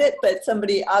who did it, but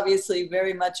somebody obviously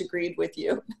very much agreed with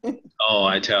you. Oh,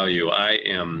 I tell you, I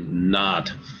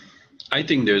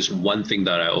think there's one thing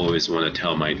that I always want to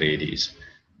tell my ladies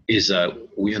is that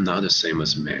we are not the same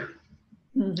as men.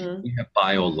 We have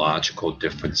biological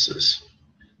differences.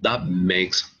 That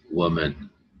makes women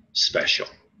special.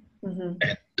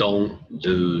 And don't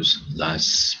lose that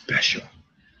special.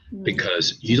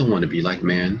 Because you don't want to be like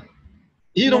man.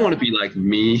 You don't want to be like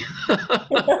me.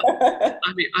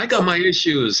 I mean, I got my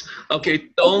issues. Okay,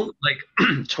 don't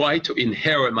try to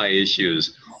inherit my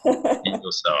issues. Be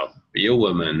yourself. Be a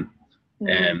woman.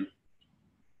 And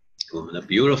women are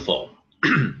beautiful.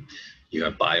 You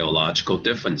have biological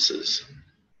differences.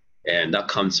 And that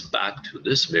comes back to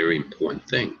this very important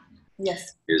thing.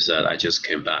 Yes. Is that I just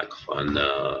came back from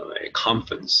a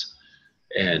conference.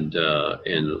 And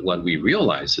what we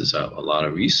realize is a lot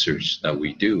of research that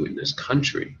we do in this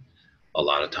country, a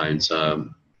lot of times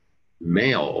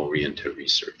male-oriented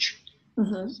research.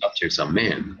 Subjects are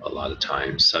men. A lot of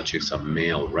times subjects are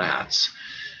male rats.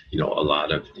 A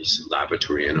lot of these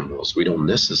laboratory animals. We don't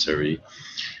necessarily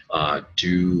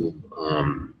do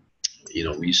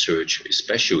research,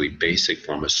 especially basic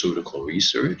pharmaceutical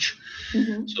research.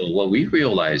 So what we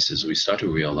realize is we start to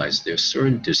realize there's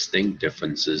certain distinct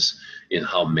differences in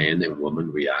how men and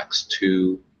women reacts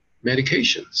to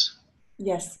medications.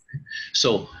 Yes.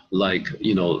 So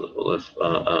there's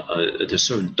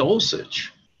certain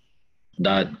dosage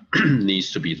that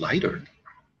needs to be lighter.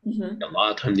 A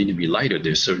lot of times need to be lighter.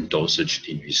 There's certain dosage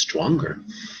need to be stronger.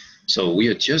 So we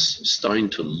are just starting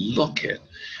to look at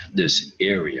this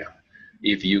area.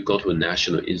 If you go to a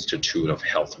National Institute of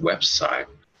Health website,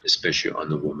 especially on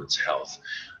the women's health,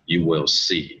 you will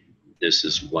see this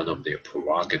is one of their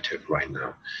prerogative right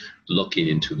now, looking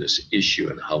into this issue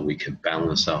and how we can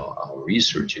balance our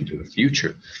research into the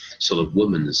future so that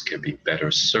women can be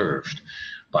better served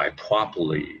by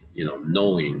properly,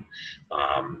 knowing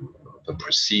the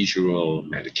procedural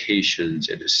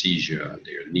medications, anesthesia,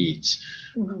 their needs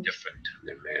are different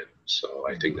than men. So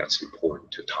I think that's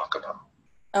important to talk about.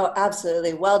 Oh,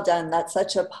 absolutely. Well done. That's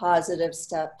such a positive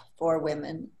step for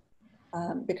women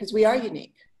because we are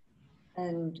unique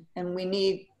and we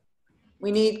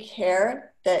need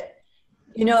care that,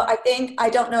 I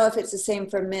don't know if it's the same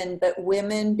for men, but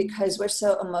women, because we're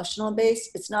so emotional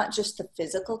based, it's not just the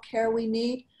physical care we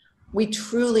need. We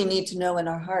truly need to know in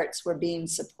our hearts we're being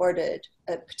supported,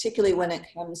 particularly when it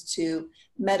comes to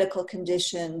medical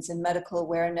conditions and medical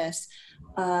awareness,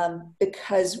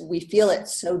 because we feel it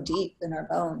so deep in our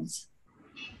bones.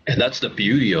 And that's the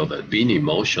beauty of it. Being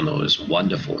emotional is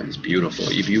wonderful and it's beautiful.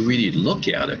 If you really look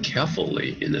at it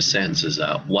carefully, in a sense, is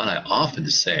that what I often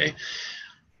say,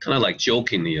 kind of like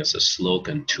jokingly as a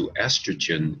slogan, to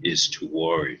estrogen is to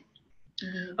worry.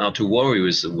 Mm-hmm. Now, to worry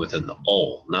is with an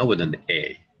O, not with an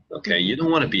A. Okay, you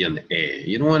don't want to be an A.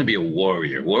 You don't want to be a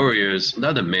warrior. Warriors,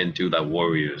 not the men do that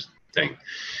warrior thing.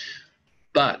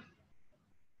 But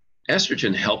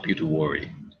estrogen help you to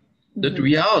worry. The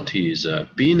reality is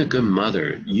being a good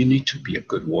mother, you need to be a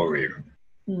good warrior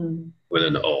with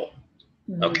an O.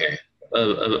 Okay,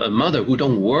 a mother who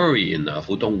don't worry enough,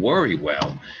 who don't worry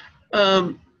well,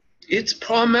 it's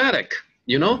problematic,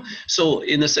 So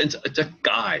in a sense, the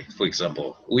guy, for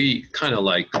example, we kind of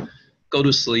like go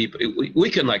to sleep. We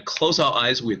can like close our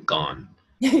eyes, we're gone.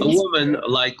 A woman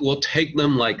will take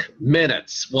them like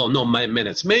minutes. Well, no,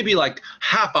 minutes, maybe like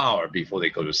half hour before they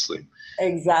go to sleep.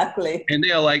 Exactly. And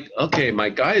they are like, okay, my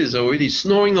guy is already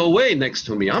snoring away next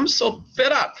to me. I'm so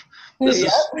fed up. This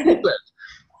is stupid.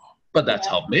 But that's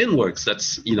how men works.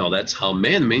 That's how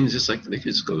men just like they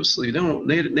just go to sleep.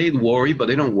 They worry, but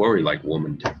they don't worry like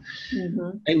women do.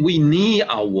 Mm-hmm. And we need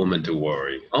our woman to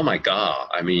worry. Oh my God.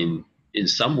 I mean, in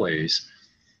some ways,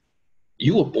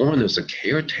 you were born as a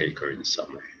caretaker in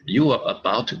some way. You are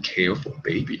about to care for a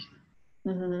baby.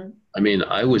 Mm-hmm. I mean,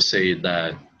 I would say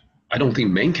that I don't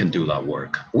think men can do that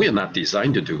work. We are not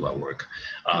designed to do that work.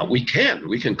 We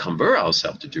can convert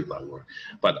ourselves to do that work,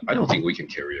 but I don't think we can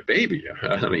carry a baby.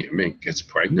 I mean, a man gets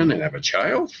pregnant and have a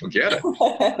child, forget it.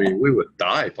 I mean, we would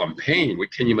die from pain. We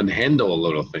can't even handle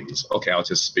little things. Okay, I'll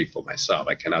just speak for myself.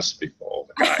 I cannot speak for all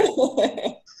the guys.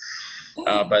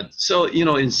 But so,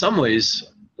 in some ways,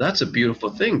 that's a beautiful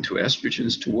thing. To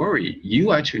estrogens to worry.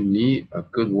 You actually need a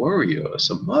good warrior as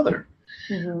a mother.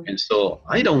 Mm-hmm. And so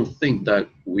I don't think that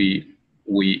we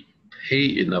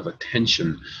pay enough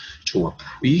attention to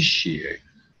appreciate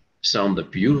some of the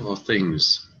beautiful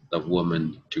things that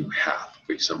women do have.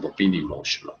 For example, being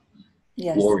emotional,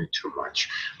 worry too much.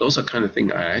 Those are kind of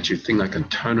things I actually think I can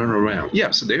turn it around.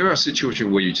 Yes, there are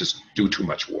situations where you just do too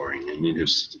much worrying and you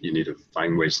need to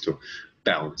find ways to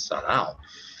balance that out.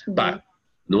 Mm-hmm. But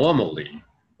normally,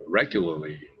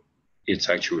 regularly, it's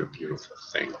actually a beautiful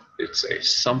thing. It's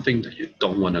something that you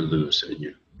don't want to lose, and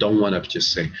you don't want to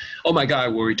just say, oh my God, I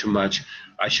worry too much.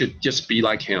 I should just be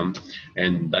like him,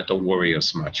 and I don't worry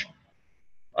as much.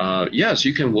 Yes,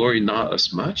 you can worry not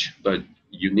as much, but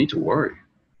you need to worry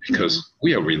because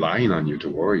we are relying on you to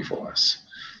worry for us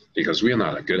because we are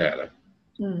not good at it.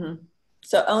 Mm-hmm.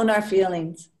 So own our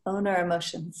feelings, own our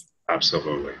emotions.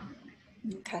 Absolutely.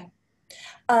 Okay.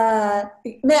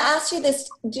 May I ask you this?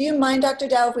 Do you mind, Dr.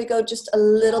 Dow, if we go just a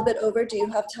little bit over? Do you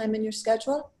have time in your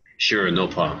schedule? Sure, no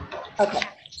problem. Okay,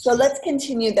 so let's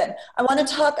continue then. I want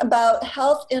to talk about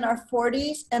health in our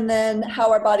 40s and then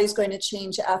how our body's going to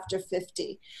change after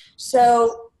 50.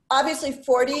 So obviously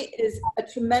 40 is a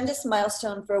tremendous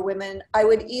milestone for women. I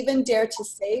would even dare to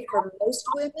say for most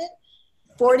women,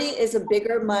 40 is a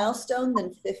bigger milestone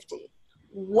than 50.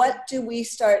 What do we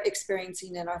start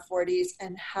experiencing in our 40s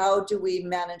and how do we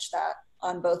manage that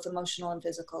on both emotional and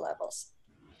physical levels?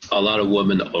 A lot of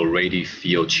women already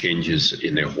feel changes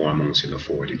in their hormones in the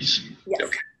 40s. Yes.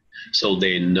 Okay. So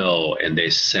they know and they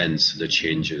sense the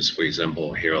changes. For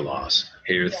example, hair loss,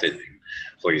 hair thinning.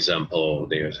 For example,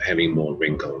 they're having more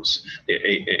wrinkles. Their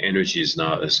energy is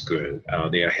not as good.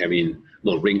 They are having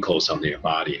more wrinkles on their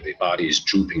body. Their body is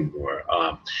drooping more.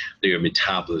 Their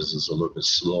metabolism is a little bit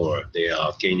slower. They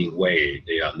are gaining weight.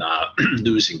 They are not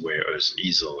losing weight as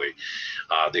easily.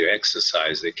 Their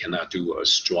exercise, they cannot do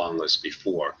as strong as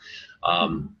before.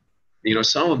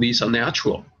 Some of these are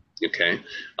natural. Okay,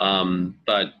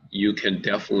 but you can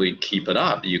definitely keep it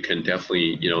up. You can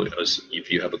definitely,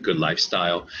 if you have a good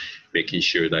lifestyle, making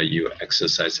sure that you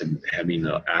exercise and having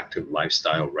an active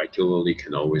lifestyle regularly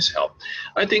can always help.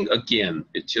 I think, again,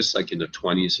 it's just like in the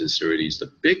 20s and 30s,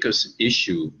 the biggest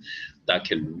issue that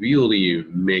can really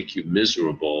make you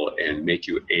miserable and make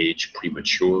you age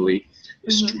prematurely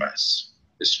is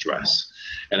stress.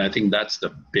 And I think that's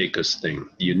the biggest thing.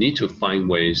 You need to find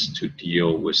ways to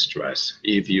deal with stress.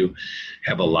 If you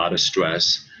have a lot of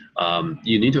stress,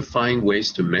 you need to find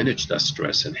ways to manage that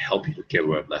stress and help you to get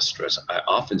rid of that stress. I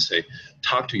often say,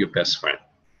 talk to your best friend,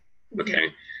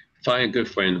 okay? find a good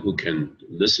friend who can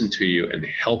listen to you and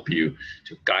help you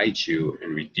to guide you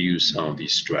and reduce some of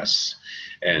these stress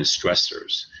and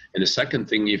stressors. And the second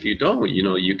thing, if you don't,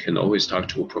 you can always talk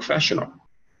to a professional.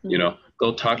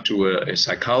 Go talk to a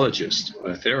psychologist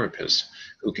or a therapist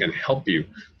who can help you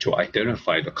to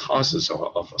identify the causes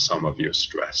of some of your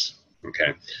stress.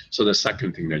 Okay, so the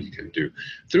second thing that you can do.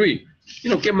 3,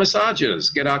 get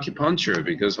massages, get acupuncture,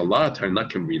 because a lot of time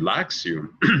that can relax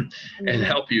you and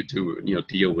help you to,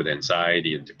 deal with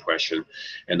anxiety and depression,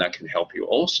 and that can help you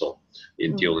also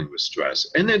in dealing with stress.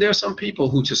 And then there are some people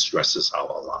who just stresses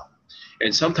out a lot.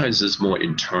 And sometimes it's more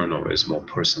internal, it's more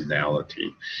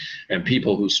personality. And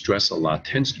people who stress a lot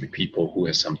tends to be people who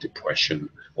have some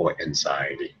depression or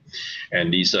anxiety.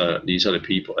 And these are the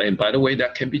people. And by the way,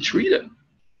 that can be treated.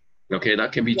 Okay,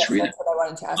 that can be treated. That's what I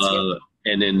wanted to ask you.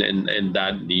 And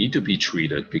that need to be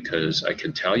treated, because I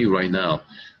can tell you right now,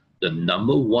 the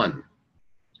number one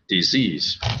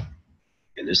disease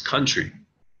in this country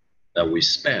that we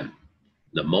spend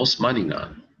the most money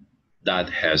on, that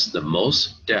has the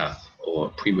most death or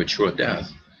premature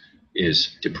death,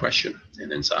 is depression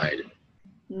and anxiety.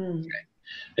 Okay?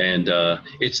 And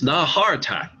it's not a heart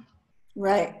attack.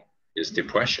 Right. It's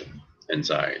depression,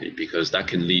 anxiety, because that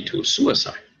can lead to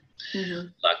suicide.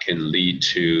 That can lead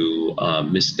to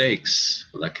mistakes.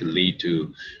 That can lead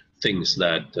to things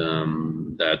that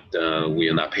we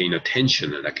are not paying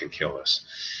attention, and that can kill us.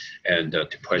 And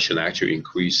depression actually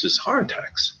increases heart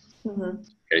attacks.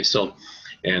 Okay, so,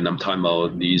 and I'm talking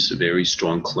about these very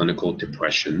strong clinical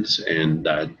depressions, and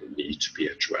that need to be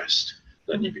addressed.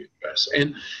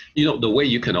 And the way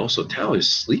you can also tell is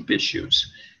sleep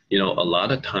issues. A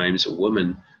lot of times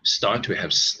women start to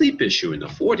have sleep issue in the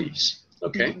 40s.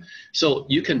 Okay, so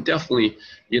you can definitely,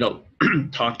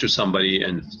 talk to somebody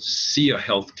and see a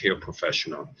healthcare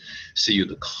professional, see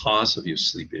the cause of your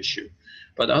sleep issue.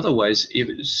 But otherwise, if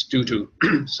it's due to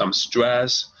some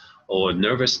stress or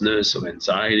nervousness or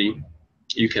anxiety,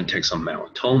 you can take some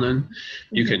melatonin.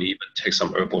 You can even take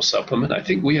some herbal supplement. I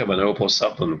think we have an herbal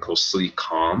supplement called Sleep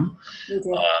Calm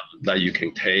that you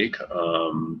can take. We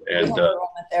have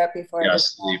aromatherapy for it.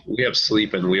 Sleep. We have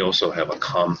sleep, and we also have a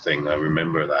calm thing. I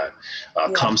remember that.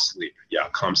 Calm sleep. Yeah,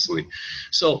 calm sleep.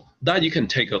 So that you can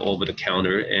take over the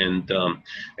counter, and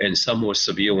some more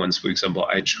severe ones. For example,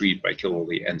 I treat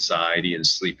regularly anxiety and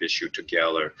sleep issue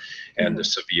together, and the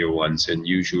severe ones, and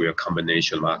usually a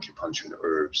combination of acupuncture and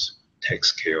herbs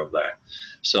takes care of that.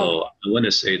 So I want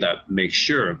to say that make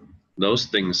sure those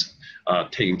things are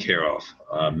taken care of.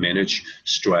 Manage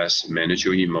stress, manage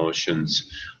your emotions,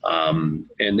 and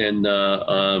then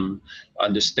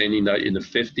understanding that in the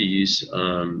 50s,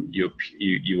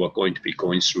 you are going to be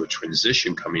going through a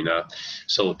transition coming up.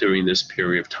 So during this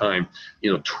period of time,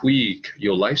 tweak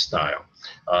your lifestyle.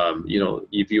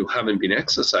 If you haven't been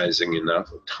exercising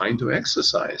enough, time to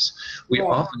exercise. We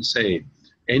often say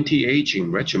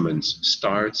anti-aging regimens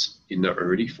starts in the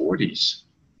early 40s.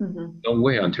 Don't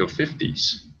wait until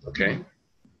 50s, okay?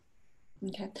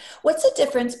 Okay. What's the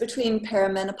difference between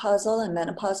perimenopausal and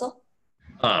menopausal?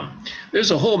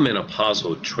 There's a whole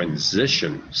menopausal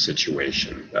transition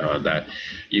situation that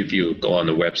if you go on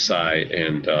the website,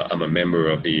 and I'm a member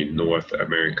of the North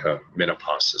America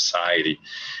Menopause Society,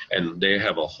 and they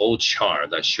have a whole chart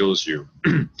that shows you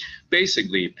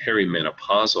basically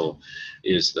perimenopausal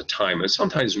is the time, and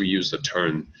sometimes we use the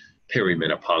term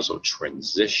perimenopausal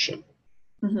transition.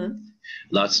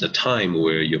 That's the time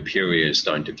where your period is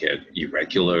starting to get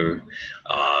irregular,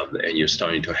 and you're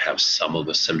starting to have some of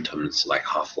the symptoms like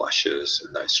hot flushes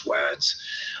and night sweats,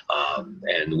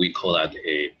 and we call that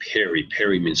a peri.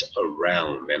 Peri means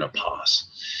around menopause.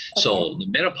 So the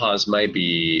menopause might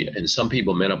be, and some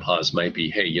people menopause might be,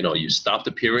 hey, you stop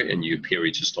the period and your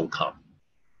period just don't come.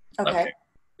 Okay.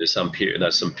 There's some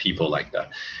people like that,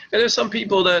 and there's some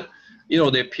people that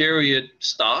their period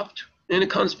stopped and it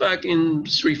comes back in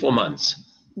 3-4 months.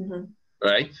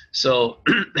 Right? So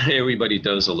everybody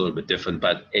does a little bit different,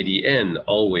 but at the end,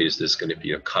 always there's going to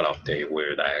be a cutoff date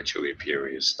where the actual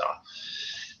period stops.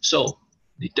 So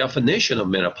the definition of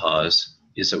menopause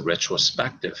is a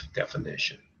retrospective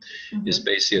definition. It's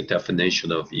basically a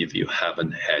definition of if you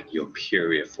haven't had your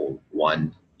period for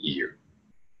 1 year.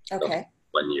 Okay.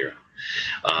 1 year.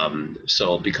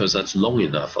 So because that's long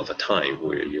enough of a time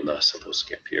where you're not supposed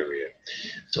to get period.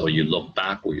 So you look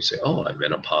back where you say, oh, I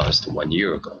menopaused 1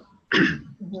 year ago.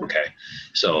 Okay,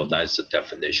 so that's the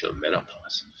definition of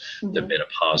menopause. The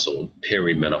menopausal,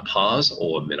 perimenopause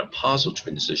or menopausal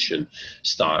transition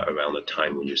start around the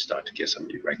time when you start to get some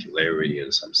irregularity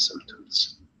and some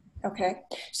symptoms. Okay,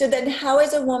 so then how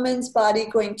is a woman's body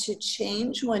going to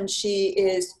change when she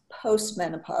is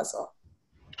postmenopausal?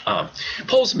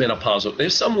 Postmenopausal,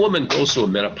 if some woman goes through a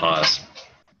menopause,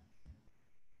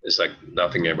 it's like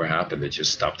nothing ever happened. They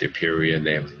just stop their period and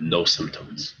they have no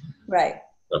symptoms. Right.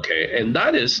 Okay, and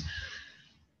that's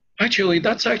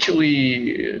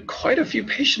actually quite a few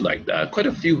patients like that, quite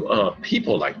a few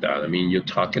people like that. I mean, you're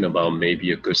talking about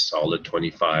maybe a good solid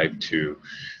 25 to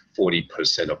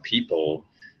 40% of people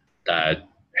that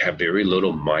have very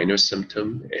little minor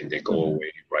symptom and they go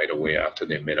away right away after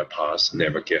their menopause,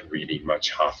 never get really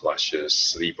much hot flushes,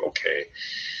 sleep okay.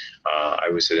 I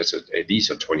would say that's at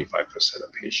least a 25%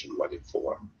 of patient 1 in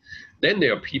 4. Then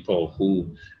there are people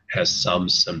who has some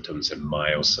symptoms and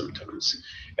mild symptoms,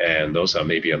 and those are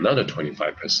maybe another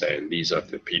 25%. These are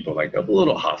the people like a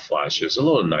little hot flashes, a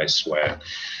little night sweat,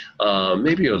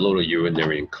 maybe a little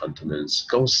urinary incontinence,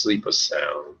 don't sleep a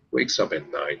sound, wakes up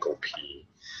at night, go pee.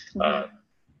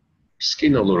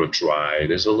 Skin a little dry,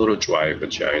 there's a little dry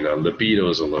vagina, libido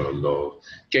is a little low,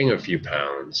 gain a few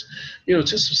pounds,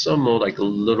 just some more like a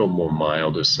little more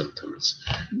milder symptoms.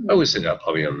 I would say that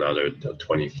probably another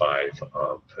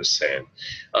 25%.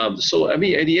 So, I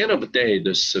mean, at the end of the day,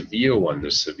 the severe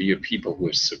people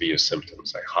with severe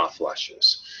symptoms like hot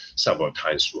flashes, several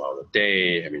times throughout the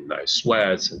day, having night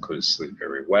sweats and couldn't sleep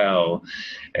very well.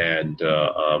 And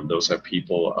those are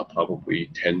people are probably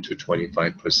 10 to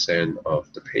 25%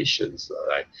 of the patients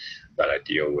that I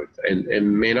deal with.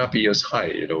 And may not be as high,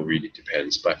 it all really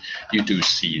depends, but you do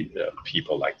see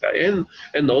people like that. And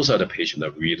those are the patients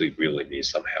that really, really need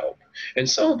some help. And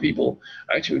some people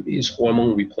actually need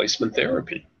hormone replacement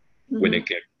therapy when they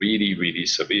get really, really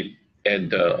severe.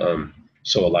 And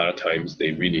so a lot of times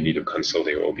they really need to consult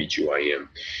their OBGYN.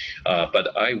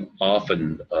 But I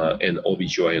often, and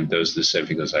OBGYN does the same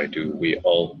thing as I do, we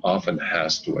all often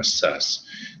has to assess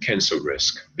cancer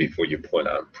risk before you put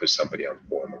somebody on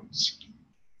hormones.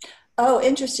 Oh,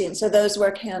 interesting. So those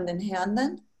work hand in hand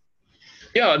then?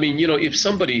 Yeah, I mean, if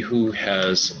somebody who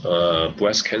has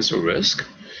breast cancer risk,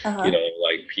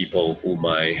 like people who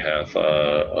might have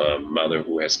a mother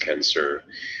who has cancer,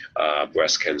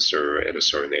 breast cancer at a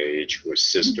certain age, whose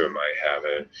sister might have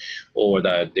it, or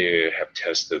that they have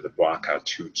tested the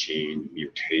BRCA2 gene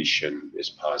mutation is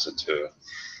positive.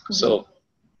 So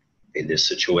in these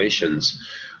situations,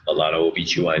 a lot of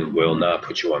OBGYN will not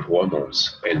put you on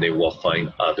hormones, and they will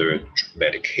find other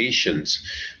medications.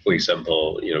 For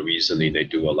example, recently they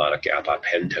do a lot of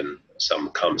gabapentin.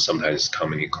 Sometimes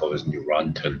commonly called as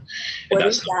Neurontin. What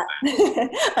is that?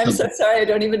 I'm so sorry, I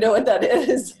don't even know what that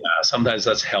is. Sometimes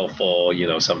that's helpful.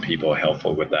 Some people are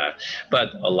helpful with that.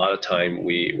 But a lot of time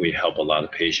we help a lot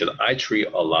of patients. I treat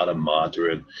a lot of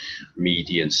moderate,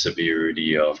 medium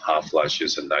severity of hot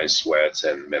flushes and night sweats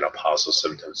and menopausal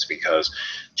symptoms because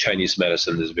Chinese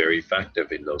medicine is very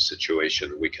effective in those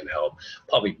situations. We can help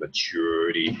probably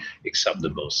majority except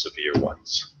the most severe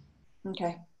ones.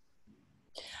 Okay.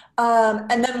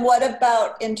 And then what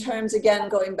about in terms, again,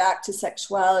 going back to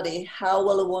sexuality, how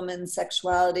will a woman's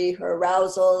sexuality, her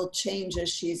arousal change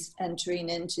as she's entering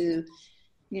into,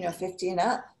 50 and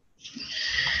up?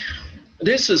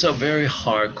 This is a very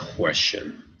hard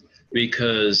question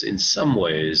because in some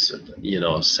ways,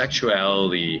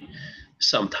 sexuality,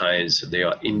 sometimes there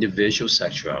are individual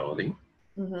sexuality.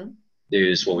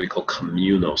 There's what we call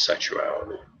communal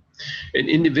sexuality. And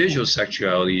individual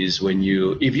sexuality is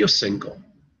if you're single,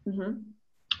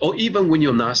 or even when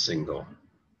you're not single,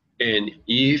 and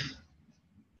if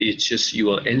it's just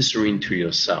you are answering to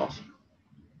yourself,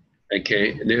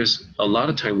 okay, there's a lot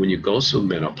of time when you go through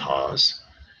menopause,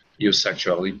 your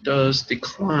sexuality does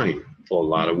decline for a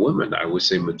lot of women. I would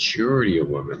say majority of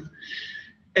women.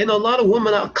 And a lot of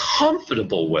women are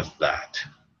comfortable with that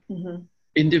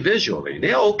individually.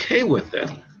 They're okay with it.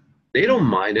 They don't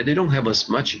mind it. They don't have as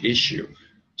much issue.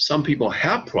 Some people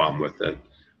have problem with it,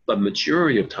 but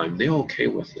majority of time, they're okay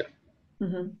with it.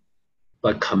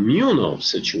 But communal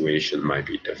situation might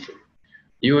be different.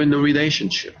 You're in a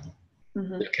relationship,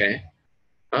 okay?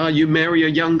 You marry a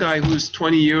young guy who's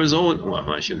 20 years old. Well,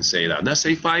 I shouldn't say that. Let's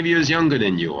say 5 years younger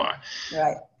than you are.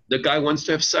 Right. The guy wants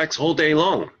to have sex all day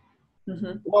long.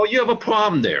 Well, you have a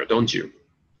problem there, don't you?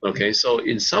 Okay, so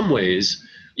in some ways,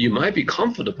 you might be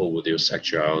comfortable with your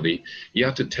sexuality. You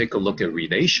have to take a look at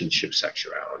relationship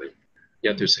sexuality. You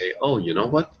have to say, oh, you know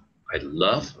what? I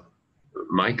love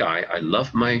my guy. I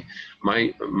love my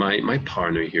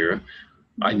partner here.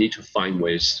 I need to find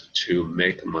ways to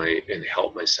and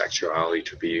help my sexuality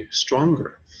to be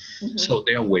stronger. So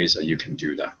there are ways that you can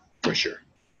do that for sure.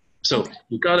 So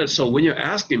you got it. So when you're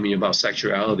asking me about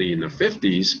sexuality in the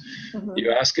 50s,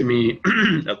 you're asking me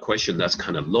a question that's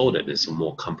kind of loaded. It's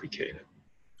more complicated.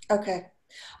 Okay.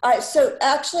 All right. So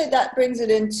actually that brings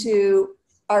it into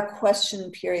our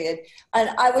question period. And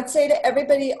I would say to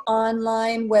everybody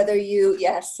online, whether you,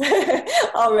 yes,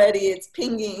 already it's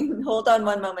pinging. Hold on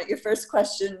one moment. Your first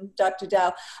question, Dr.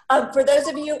 Dow. For those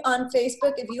of you on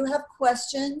Facebook, if you have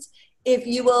questions, if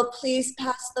you will please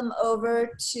pass them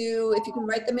over to, if you can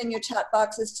write them in your chat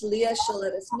boxes to Leah, she'll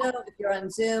let us know. If you're on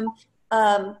Zoom,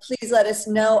 please let us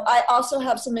know. I also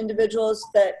have some individuals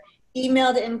that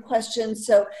emailed in questions.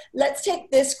 So let's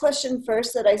take this question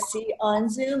first that I see on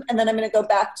Zoom, and then I'm going to go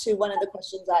back to one of the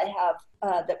questions I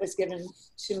have that was given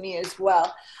to me as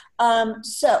well.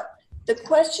 So the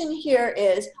question here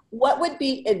is, what would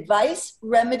be advice,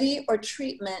 remedy, or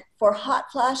treatment for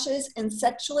hot flashes in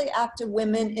sexually active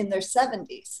women in their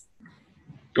 70s?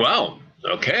 Wow.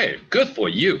 Okay. Good for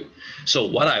you. So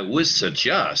what I would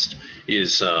suggest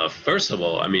is, first of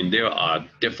all, I mean, there are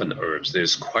different herbs.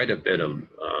 There's quite a bit of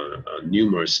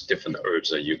numerous different herbs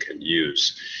that you can use.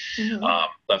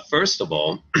 But first of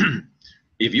all,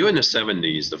 if you're in the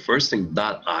 70s, the first thing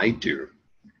that I do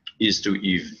is to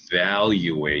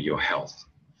evaluate your health,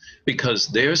 because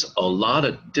there's a lot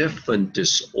of different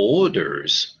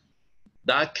disorders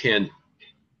that can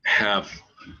have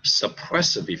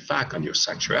suppressive effect on your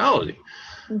sexuality.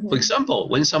 For example,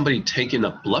 when somebody taking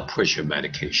a blood pressure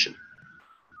medication,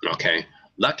 okay,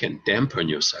 that can dampen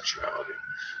your sexuality.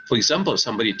 For example,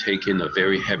 somebody taking a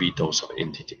very heavy dose of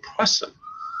antidepressant,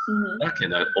 that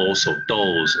can also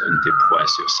dose and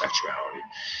depress your sexuality.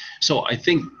 So I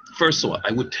think, first of all,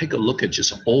 I would take a look at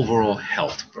just overall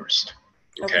health first,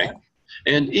 okay?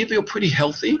 And if you're pretty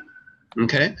healthy,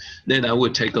 okay, then I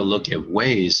would take a look at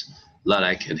ways that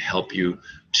I can help you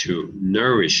to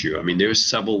nourish you. I mean, there's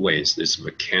several ways. There's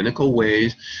mechanical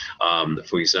ways.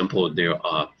 For example, there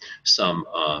are some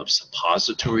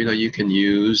suppository that you can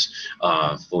use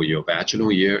for your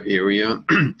vaginal area.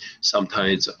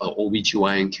 Sometimes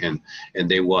OBGYN can,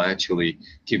 and they will actually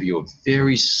give you a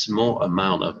very small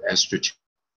amount of estrogen.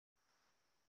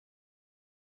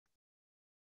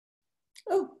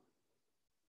 Oh.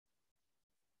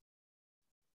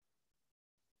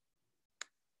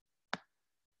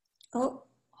 Oh,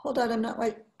 hold on. I'm not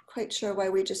quite sure why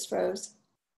we just froze.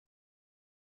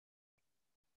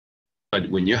 But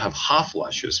when you have hot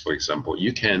flashes, for example,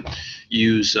 you can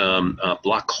use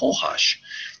black cohosh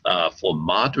for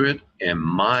moderate and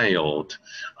mild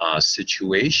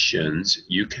situations.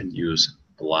 You can use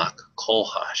black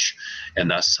cohosh, and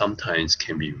that sometimes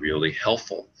can be really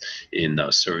helpful in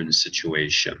certain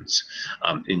situations.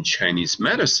 In Chinese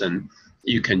medicine,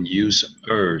 you can use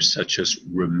herbs such as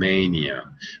Romania.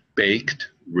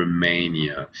 Baked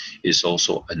Romania is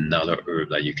also another herb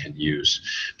that you can use.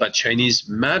 But Chinese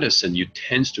medicine, you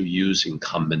tend to use in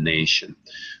combination.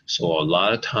 So a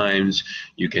lot of times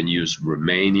you can use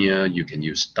Romania, you can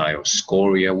use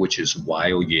Dioscorea, which is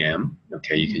wild yam.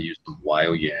 Okay, you can use the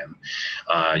wild yam.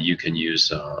 You can use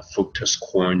Fructus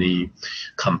cornea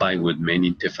combined with many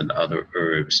different other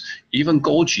herbs. Even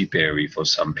goji berry for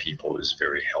some people is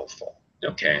very helpful.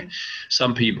 Okay,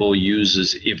 some people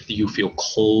uses, if you feel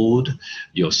cold,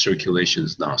 your circulation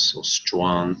is not so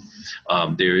strong.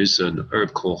 There is an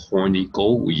herb called horny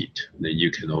goldweed, then you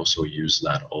can also use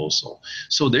that also.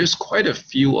 So there's quite a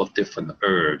few of different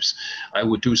herbs. I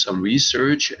would do some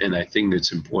research, and I think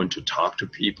it's important to talk to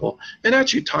people and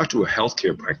actually talk to a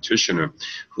healthcare practitioner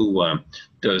who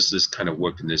does this kind of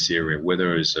work in this area,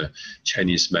 whether it's a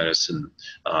Chinese medicine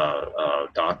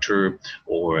doctor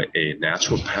or a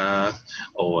naturopath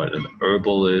or an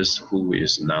herbalist who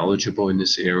is knowledgeable in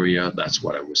this area. That's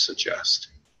what I would suggest.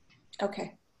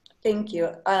 Okay, thank you.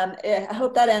 I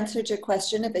hope that answered your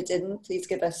question. If it didn't, please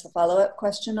give us a follow-up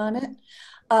question on it.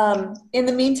 In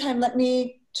the meantime, let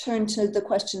me turn to the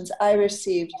questions I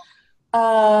received.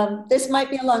 This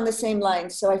might be along the same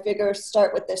lines, so I figure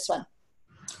start with this one.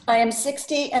 I am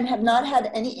 60 and have not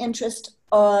had any interest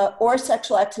or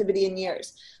sexual activity in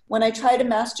years. When I try to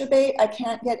masturbate, I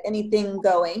can't get anything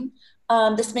going.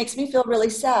 This makes me feel really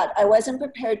sad. I wasn't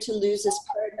prepared to lose this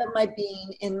part of my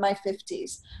being in my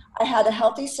 50s. I had a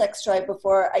healthy sex drive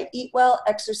before. I eat well,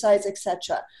 exercise,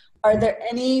 etc. Are there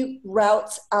any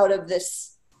routes out of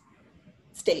this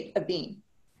state of being?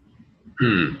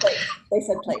 They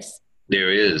said place.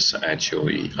 There is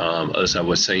actually, as I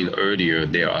was saying earlier,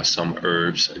 there are some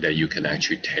herbs that you can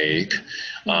actually take.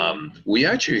 We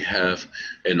actually have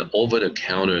an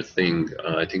over-the-counter thing,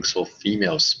 I think so,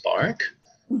 female spark.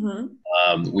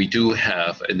 We do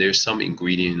have, and there's some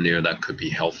ingredient in there that could be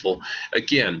helpful.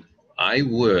 Again, I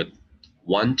would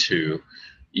want to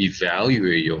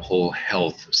evaluate your whole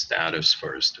health status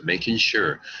first, making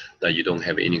sure that you don't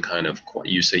have any kind of,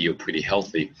 you say you're pretty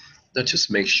healthy,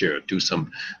 just make sure, do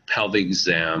some pelvic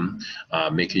exam,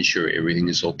 making sure everything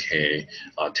is okay.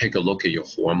 Take a look at your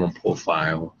hormone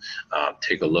profile.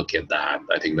 Take a look at that.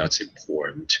 I think that's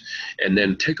important. And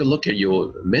then take a look at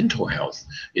your mental health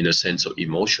in the sense of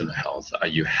emotional health. Are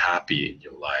you happy in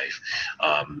your life?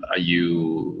 Are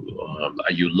you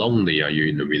lonely? Are you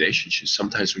in a relationship?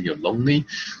 Sometimes when you're lonely,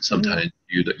 sometimes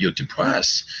you're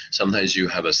depressed. Sometimes you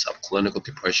have a subclinical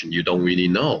depression you don't really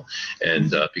know.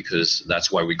 And because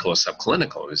that's why we call it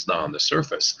subclinical, it's not on the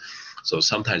surface. So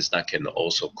sometimes that can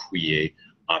also create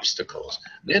obstacles.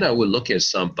 Then I would look at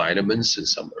some vitamins and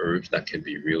some herbs that can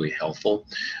be really helpful.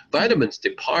 Vitamins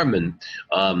department,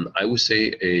 I would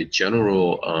say a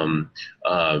general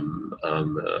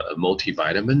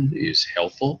multivitamin is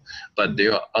helpful, but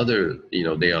there are other,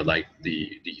 they are like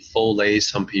the folate.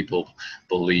 Some people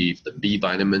believe the B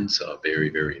vitamins are very,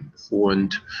 very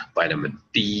important. Vitamin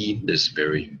D is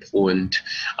very important.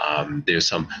 There's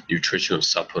some nutritional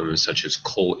supplements such as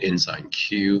coenzyme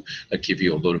Q that give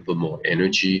you a little bit more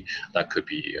energy. That could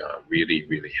be really,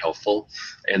 really helpful.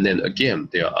 And then again,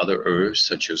 there are other herbs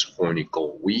such as horny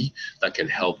gold wheat that can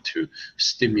help to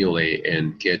stimulate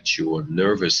and get your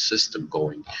nervous system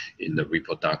going in the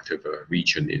reproductive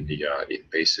region, in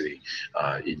basically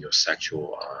in your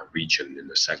sexual region, in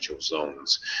the sexual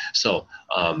zones. So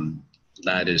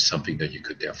that is something that you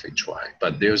could definitely try.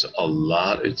 But there's a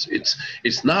lot.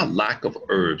 It's not lack of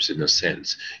herbs in a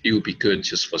sense. It would be good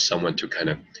just for someone to kind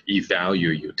of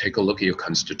evaluate you, take a look at your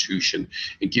constitution,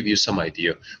 and give you some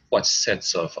idea what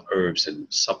sets of herbs and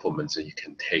supplements that you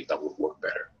can take that would work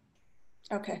better.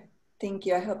 Okay, thank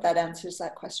you. I hope that answers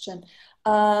that question.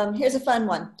 Here's a fun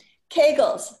one.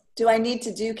 Kegels. Do I need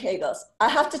to do Kegels? I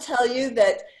have to tell you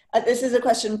that this is a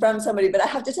question from somebody, but I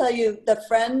have to tell you,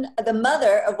 the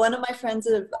mother of one of my friends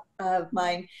of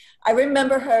mine, I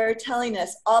remember her telling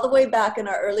us all the way back in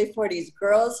our early 40s,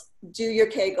 girls, do your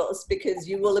Kegels because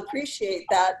you will appreciate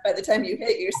that by the time you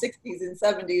hit your 60s and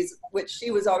 70s, which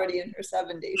she was already in her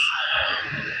 70s.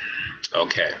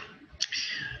 Okay.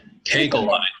 Kegel,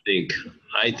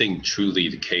 I think truly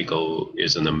the Kegel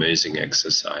is an amazing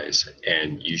exercise,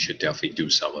 and you should definitely do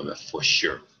some of it for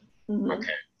sure.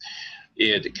 Okay.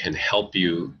 It can help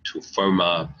you to firm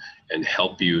up and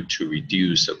help you to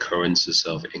reduce occurrences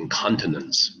of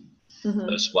incontinence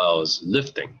as well as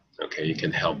lifting. Okay, it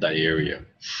can help that area.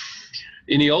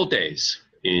 In the old days,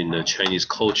 in the Chinese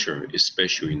culture,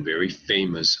 especially in very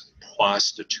famous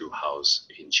prostitute house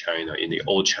in China, in the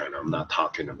old China, I'm not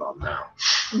talking about now.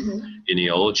 In the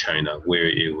old China, where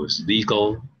it was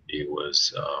legal, it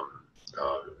was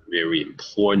a very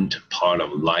important part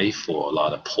of life for a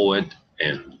lot of poets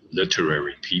and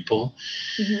literary people.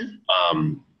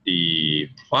 The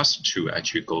prostitute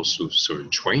actually goes through certain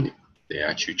training. They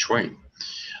actually train.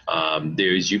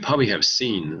 You probably have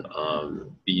seen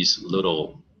these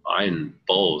little iron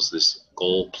bowls, this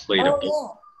gold-plated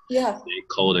bowl. Yeah. They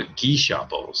call it geisha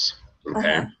bowls.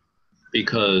 Okay,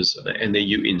 and then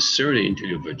you insert it into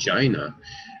your vagina,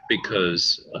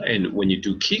 and when you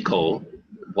do Kegel,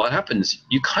 what happens?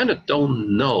 You kind of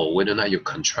don't know whether or not you're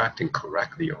contracting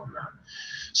correctly or not.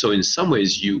 So in some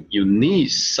ways, you need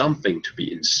something to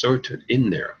be inserted in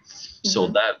there, so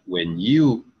that when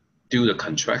you do the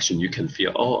contraction, you can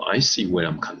feel, oh, I see where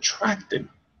I'm contracting.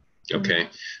 Okay,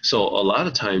 so a lot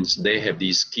of times they have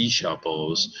these geisha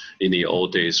bowls in the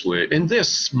old days and they're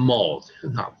small,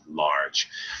 not large.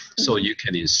 So you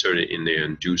can insert it in there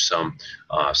and do some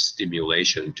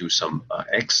stimulation, do some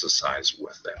exercise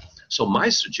with them. So my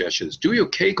suggestion is do your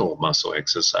Kegel muscle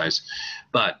exercise,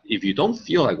 but if you don't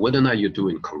feel like whether or not you're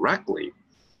doing correctly,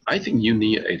 I think you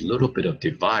need a little bit of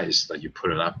device that you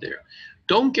put it up there.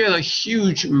 Don't get a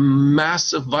huge,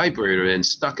 massive vibrator and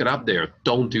stuck it up there.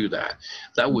 Don't do that.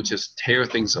 That would just tear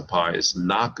things apart. It's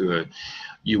not good.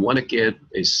 You want to get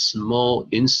a small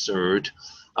insert.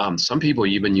 Some people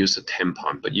even use a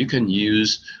tampon, but you can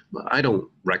use, I don't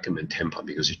recommend tampon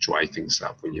because you dry things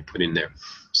up when you put in there.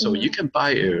 So you can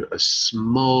buy a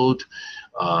small,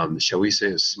 shall we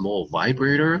say a small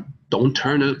vibrator. Don't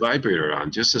turn the vibrator on,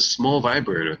 just a small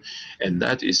vibrator. And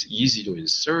that is easy to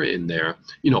insert in there,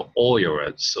 oil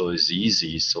it so it's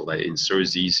easy, so that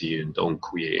inserts easy and don't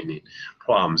create any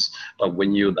problems. But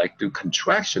when you do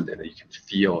contraction, then you can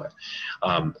feel it.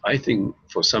 I think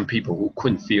for some people who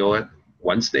couldn't feel it,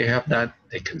 once they have that,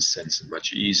 they can sense it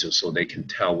much easier, so they can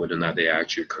tell whether or not they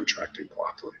actually contracting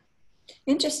properly.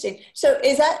 Interesting. So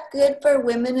is that good for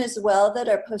women as well that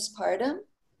are postpartum,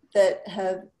 that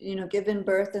have, given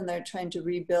birth and they're trying to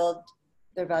rebuild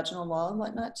their vaginal wall and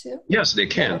whatnot too? Yes, they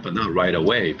can, but not right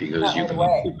away, because you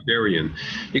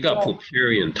got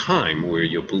pulparian time where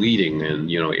you're bleeding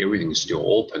and everything's still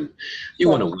open. You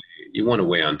want to wait You want to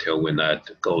wait until when that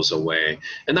goes away.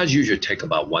 And that usually take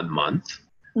about 1 month.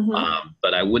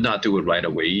 But I would not do it right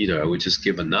away either. I would just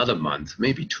give another month,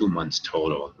 maybe 2 months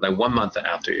total, like 1 month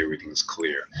after everything's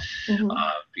clear,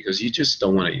 because you just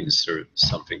don't want to insert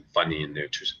something funny in there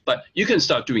too. But you can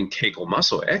start doing Kegel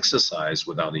muscle exercise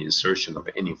without the insertion of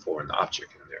any foreign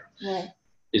object in there. Right.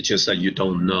 It's just that you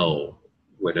don't know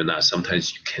whether or not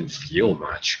sometimes you can feel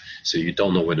much, so you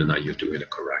don't know whether or not you're doing it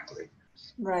correctly.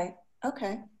 Right.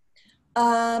 Okay.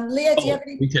 Leah, do you have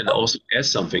any? We can also add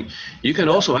something. You can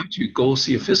also actually go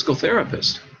see a physical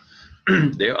therapist.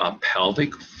 There are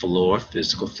pelvic floor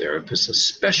physical therapists that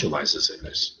specializes in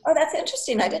this. Oh, that's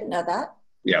interesting. I didn't know that.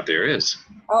 Yeah, there is.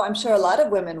 Oh, I'm sure a lot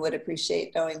of women would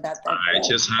appreciate knowing that. I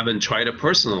just haven't tried it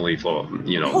personally but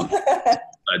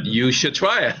you should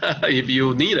try it if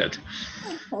you need it.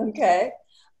 Okay.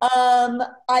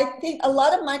 I think a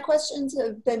lot of my questions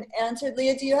have been answered.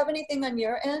 Leah, do you have anything on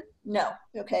your end? No.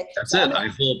 Okay. That's it.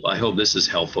 I hope this is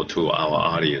helpful to our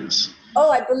audience. Oh,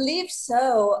 I believe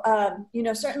so.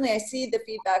 Certainly I see the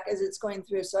feedback as it's going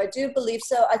through. So I do believe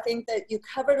so. I think that you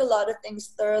covered a lot of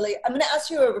things thoroughly. I'm going to ask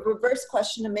you a reverse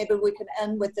question, and maybe we can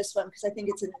end with this one because I think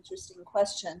it's an interesting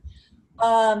question.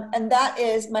 And that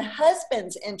is, my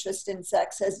husband's interest in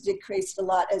sex has decreased a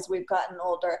lot as we've gotten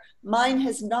older. Mine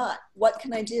has not. What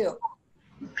can I do?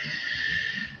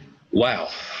 Wow.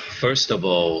 First of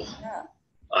all,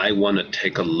 I want to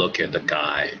take a look at the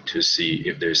guy to see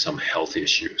if there's some health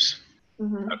issues.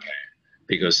 Okay.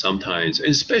 Because sometimes,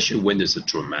 especially when there's a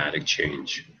dramatic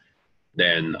change,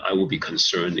 then I will be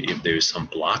concerned if there's some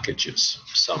blockages,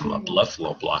 some blood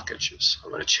flow blockages. I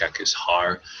want to check his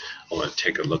heart. I want to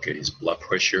take a look at his blood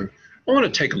pressure. I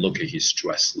want to take a look at his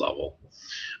stress level.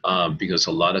 Because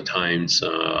a lot of times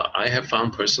I have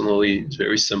found personally,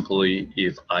 very simply,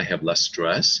 if I have less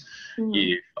stress,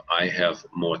 if I have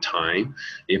more time,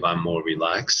 if I'm more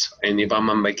relaxed, and if I'm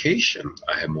on vacation,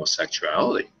 I have more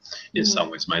sexuality. In some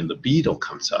ways, my libido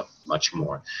comes up much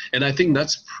more. And I think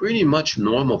that's pretty much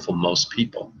normal for most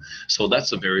people. So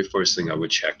that's the very first thing I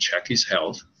would check. Check his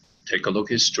health, take a look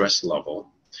at his stress level,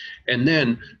 and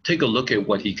then take a look at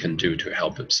what he can do to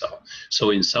help himself.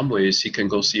 So in some ways, he can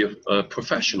go see a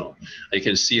professional. He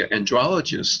can see an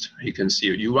andrologist. He can see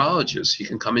a urologist. He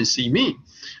can come and see me,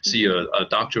 see a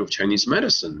doctor of Chinese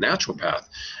medicine, naturopath,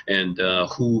 and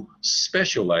who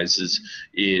specializes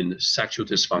in sexual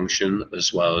dysfunction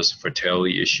as well as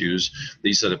fertility issues.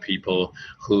 These are the people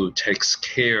who takes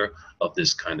care of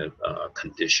this kind of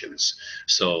conditions.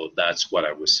 So that's what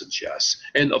I would suggest.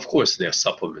 And of course, there are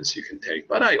supplements you can take,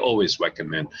 but I always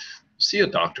recommend see a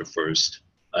doctor first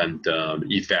and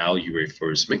evaluate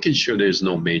first, making sure there's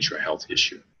no major health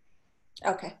issue.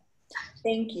 Okay,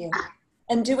 thank you.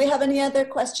 And do we have any other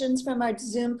questions from our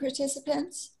Zoom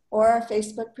participants or our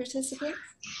Facebook participants?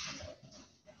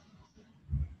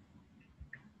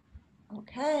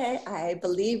 Okay, I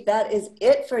believe that is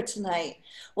it for tonight.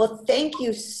 Well, thank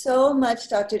you so much,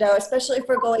 Dr. Dao, especially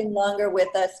for going longer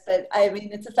with us. But I mean,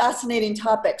 it's a fascinating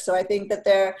topic. So I think that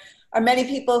there are many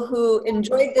people who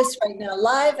enjoyed this right now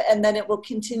live, and then it will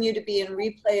continue to be in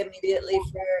replay immediately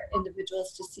for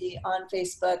individuals to see on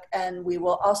Facebook. And we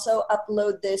will also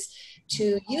upload this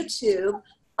to YouTube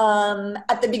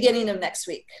at the beginning of next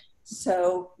week.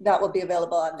 So that will be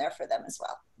available on there for them as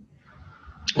well.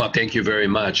 Well, thank you very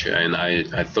much. And I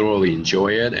thoroughly enjoy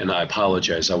it. And I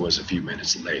apologize, I was a few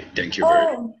minutes late. Thank you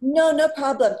very much. No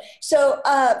problem. So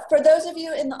for those of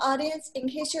you in the audience, in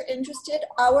case you're interested,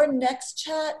 our next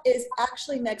chat is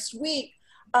actually next week.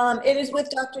 It is with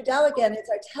Dr. Dao again. It's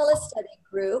our telestudy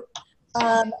group.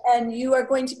 And you are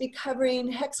going to be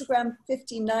covering hexagram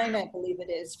 59, I believe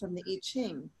it is, from the I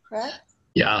Ching, correct?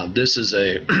 Yeah, this is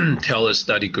a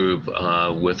tele-study group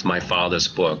with my father's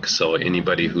book. So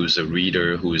anybody who's a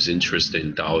reader who is interested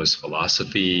in Taoist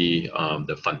philosophy,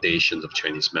 the foundations of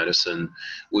Chinese medicine,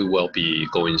 we will be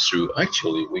going through.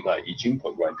 Actually, we got I Ching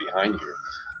book right behind here.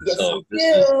 Yes,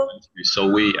 so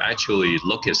we actually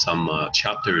look at some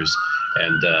chapters,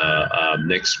 and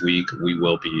next week we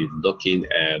will be looking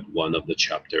at one of the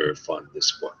chapters from this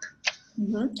book.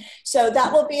 So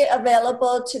that will be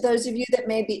available to those of you that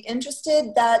may be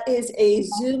interested. That is a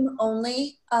Zoom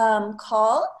only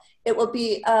call. It will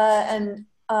be an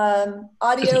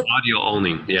audio. It's audio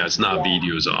only. Yeah, it's not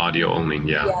video, it's audio only.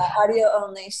 Yeah, audio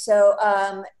only. So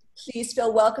please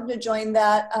feel welcome to join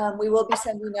that. We will be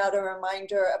sending out a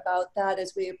reminder about that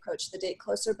as we approach the date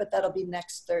closer, but that'll be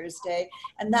next Thursday.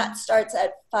 And that starts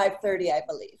at 5:30, I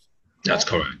believe. That's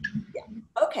correct.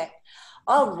 Yeah. Okay.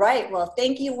 All right. Well,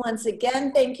 thank you once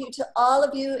again. Thank you to all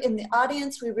of you in the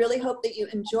audience. We really hope that you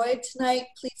enjoyed tonight.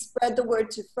 Please spread the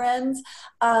word to friends.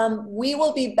 We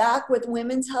will be back with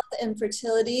Women's Health and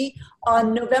Fertility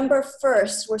on November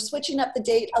 1st. We're switching up the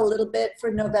date a little bit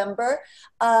for November.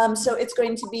 So it's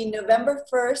going to be November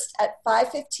 1st at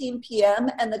 5:15 p.m.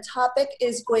 And the topic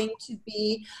is going to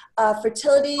be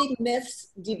fertility myths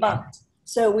debunked.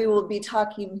 So we will be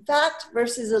talking fact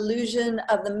versus illusion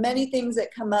of the many things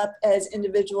that come up as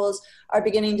individuals are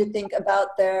beginning to think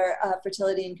about their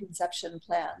fertility and conception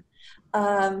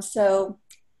plan. So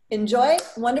enjoy.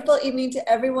 Wonderful evening to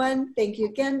everyone. Thank you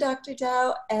again, Dr.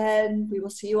 Dow, and we will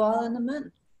see you all in a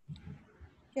month.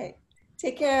 Okay,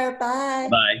 take care. Bye.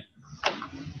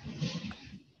 Bye.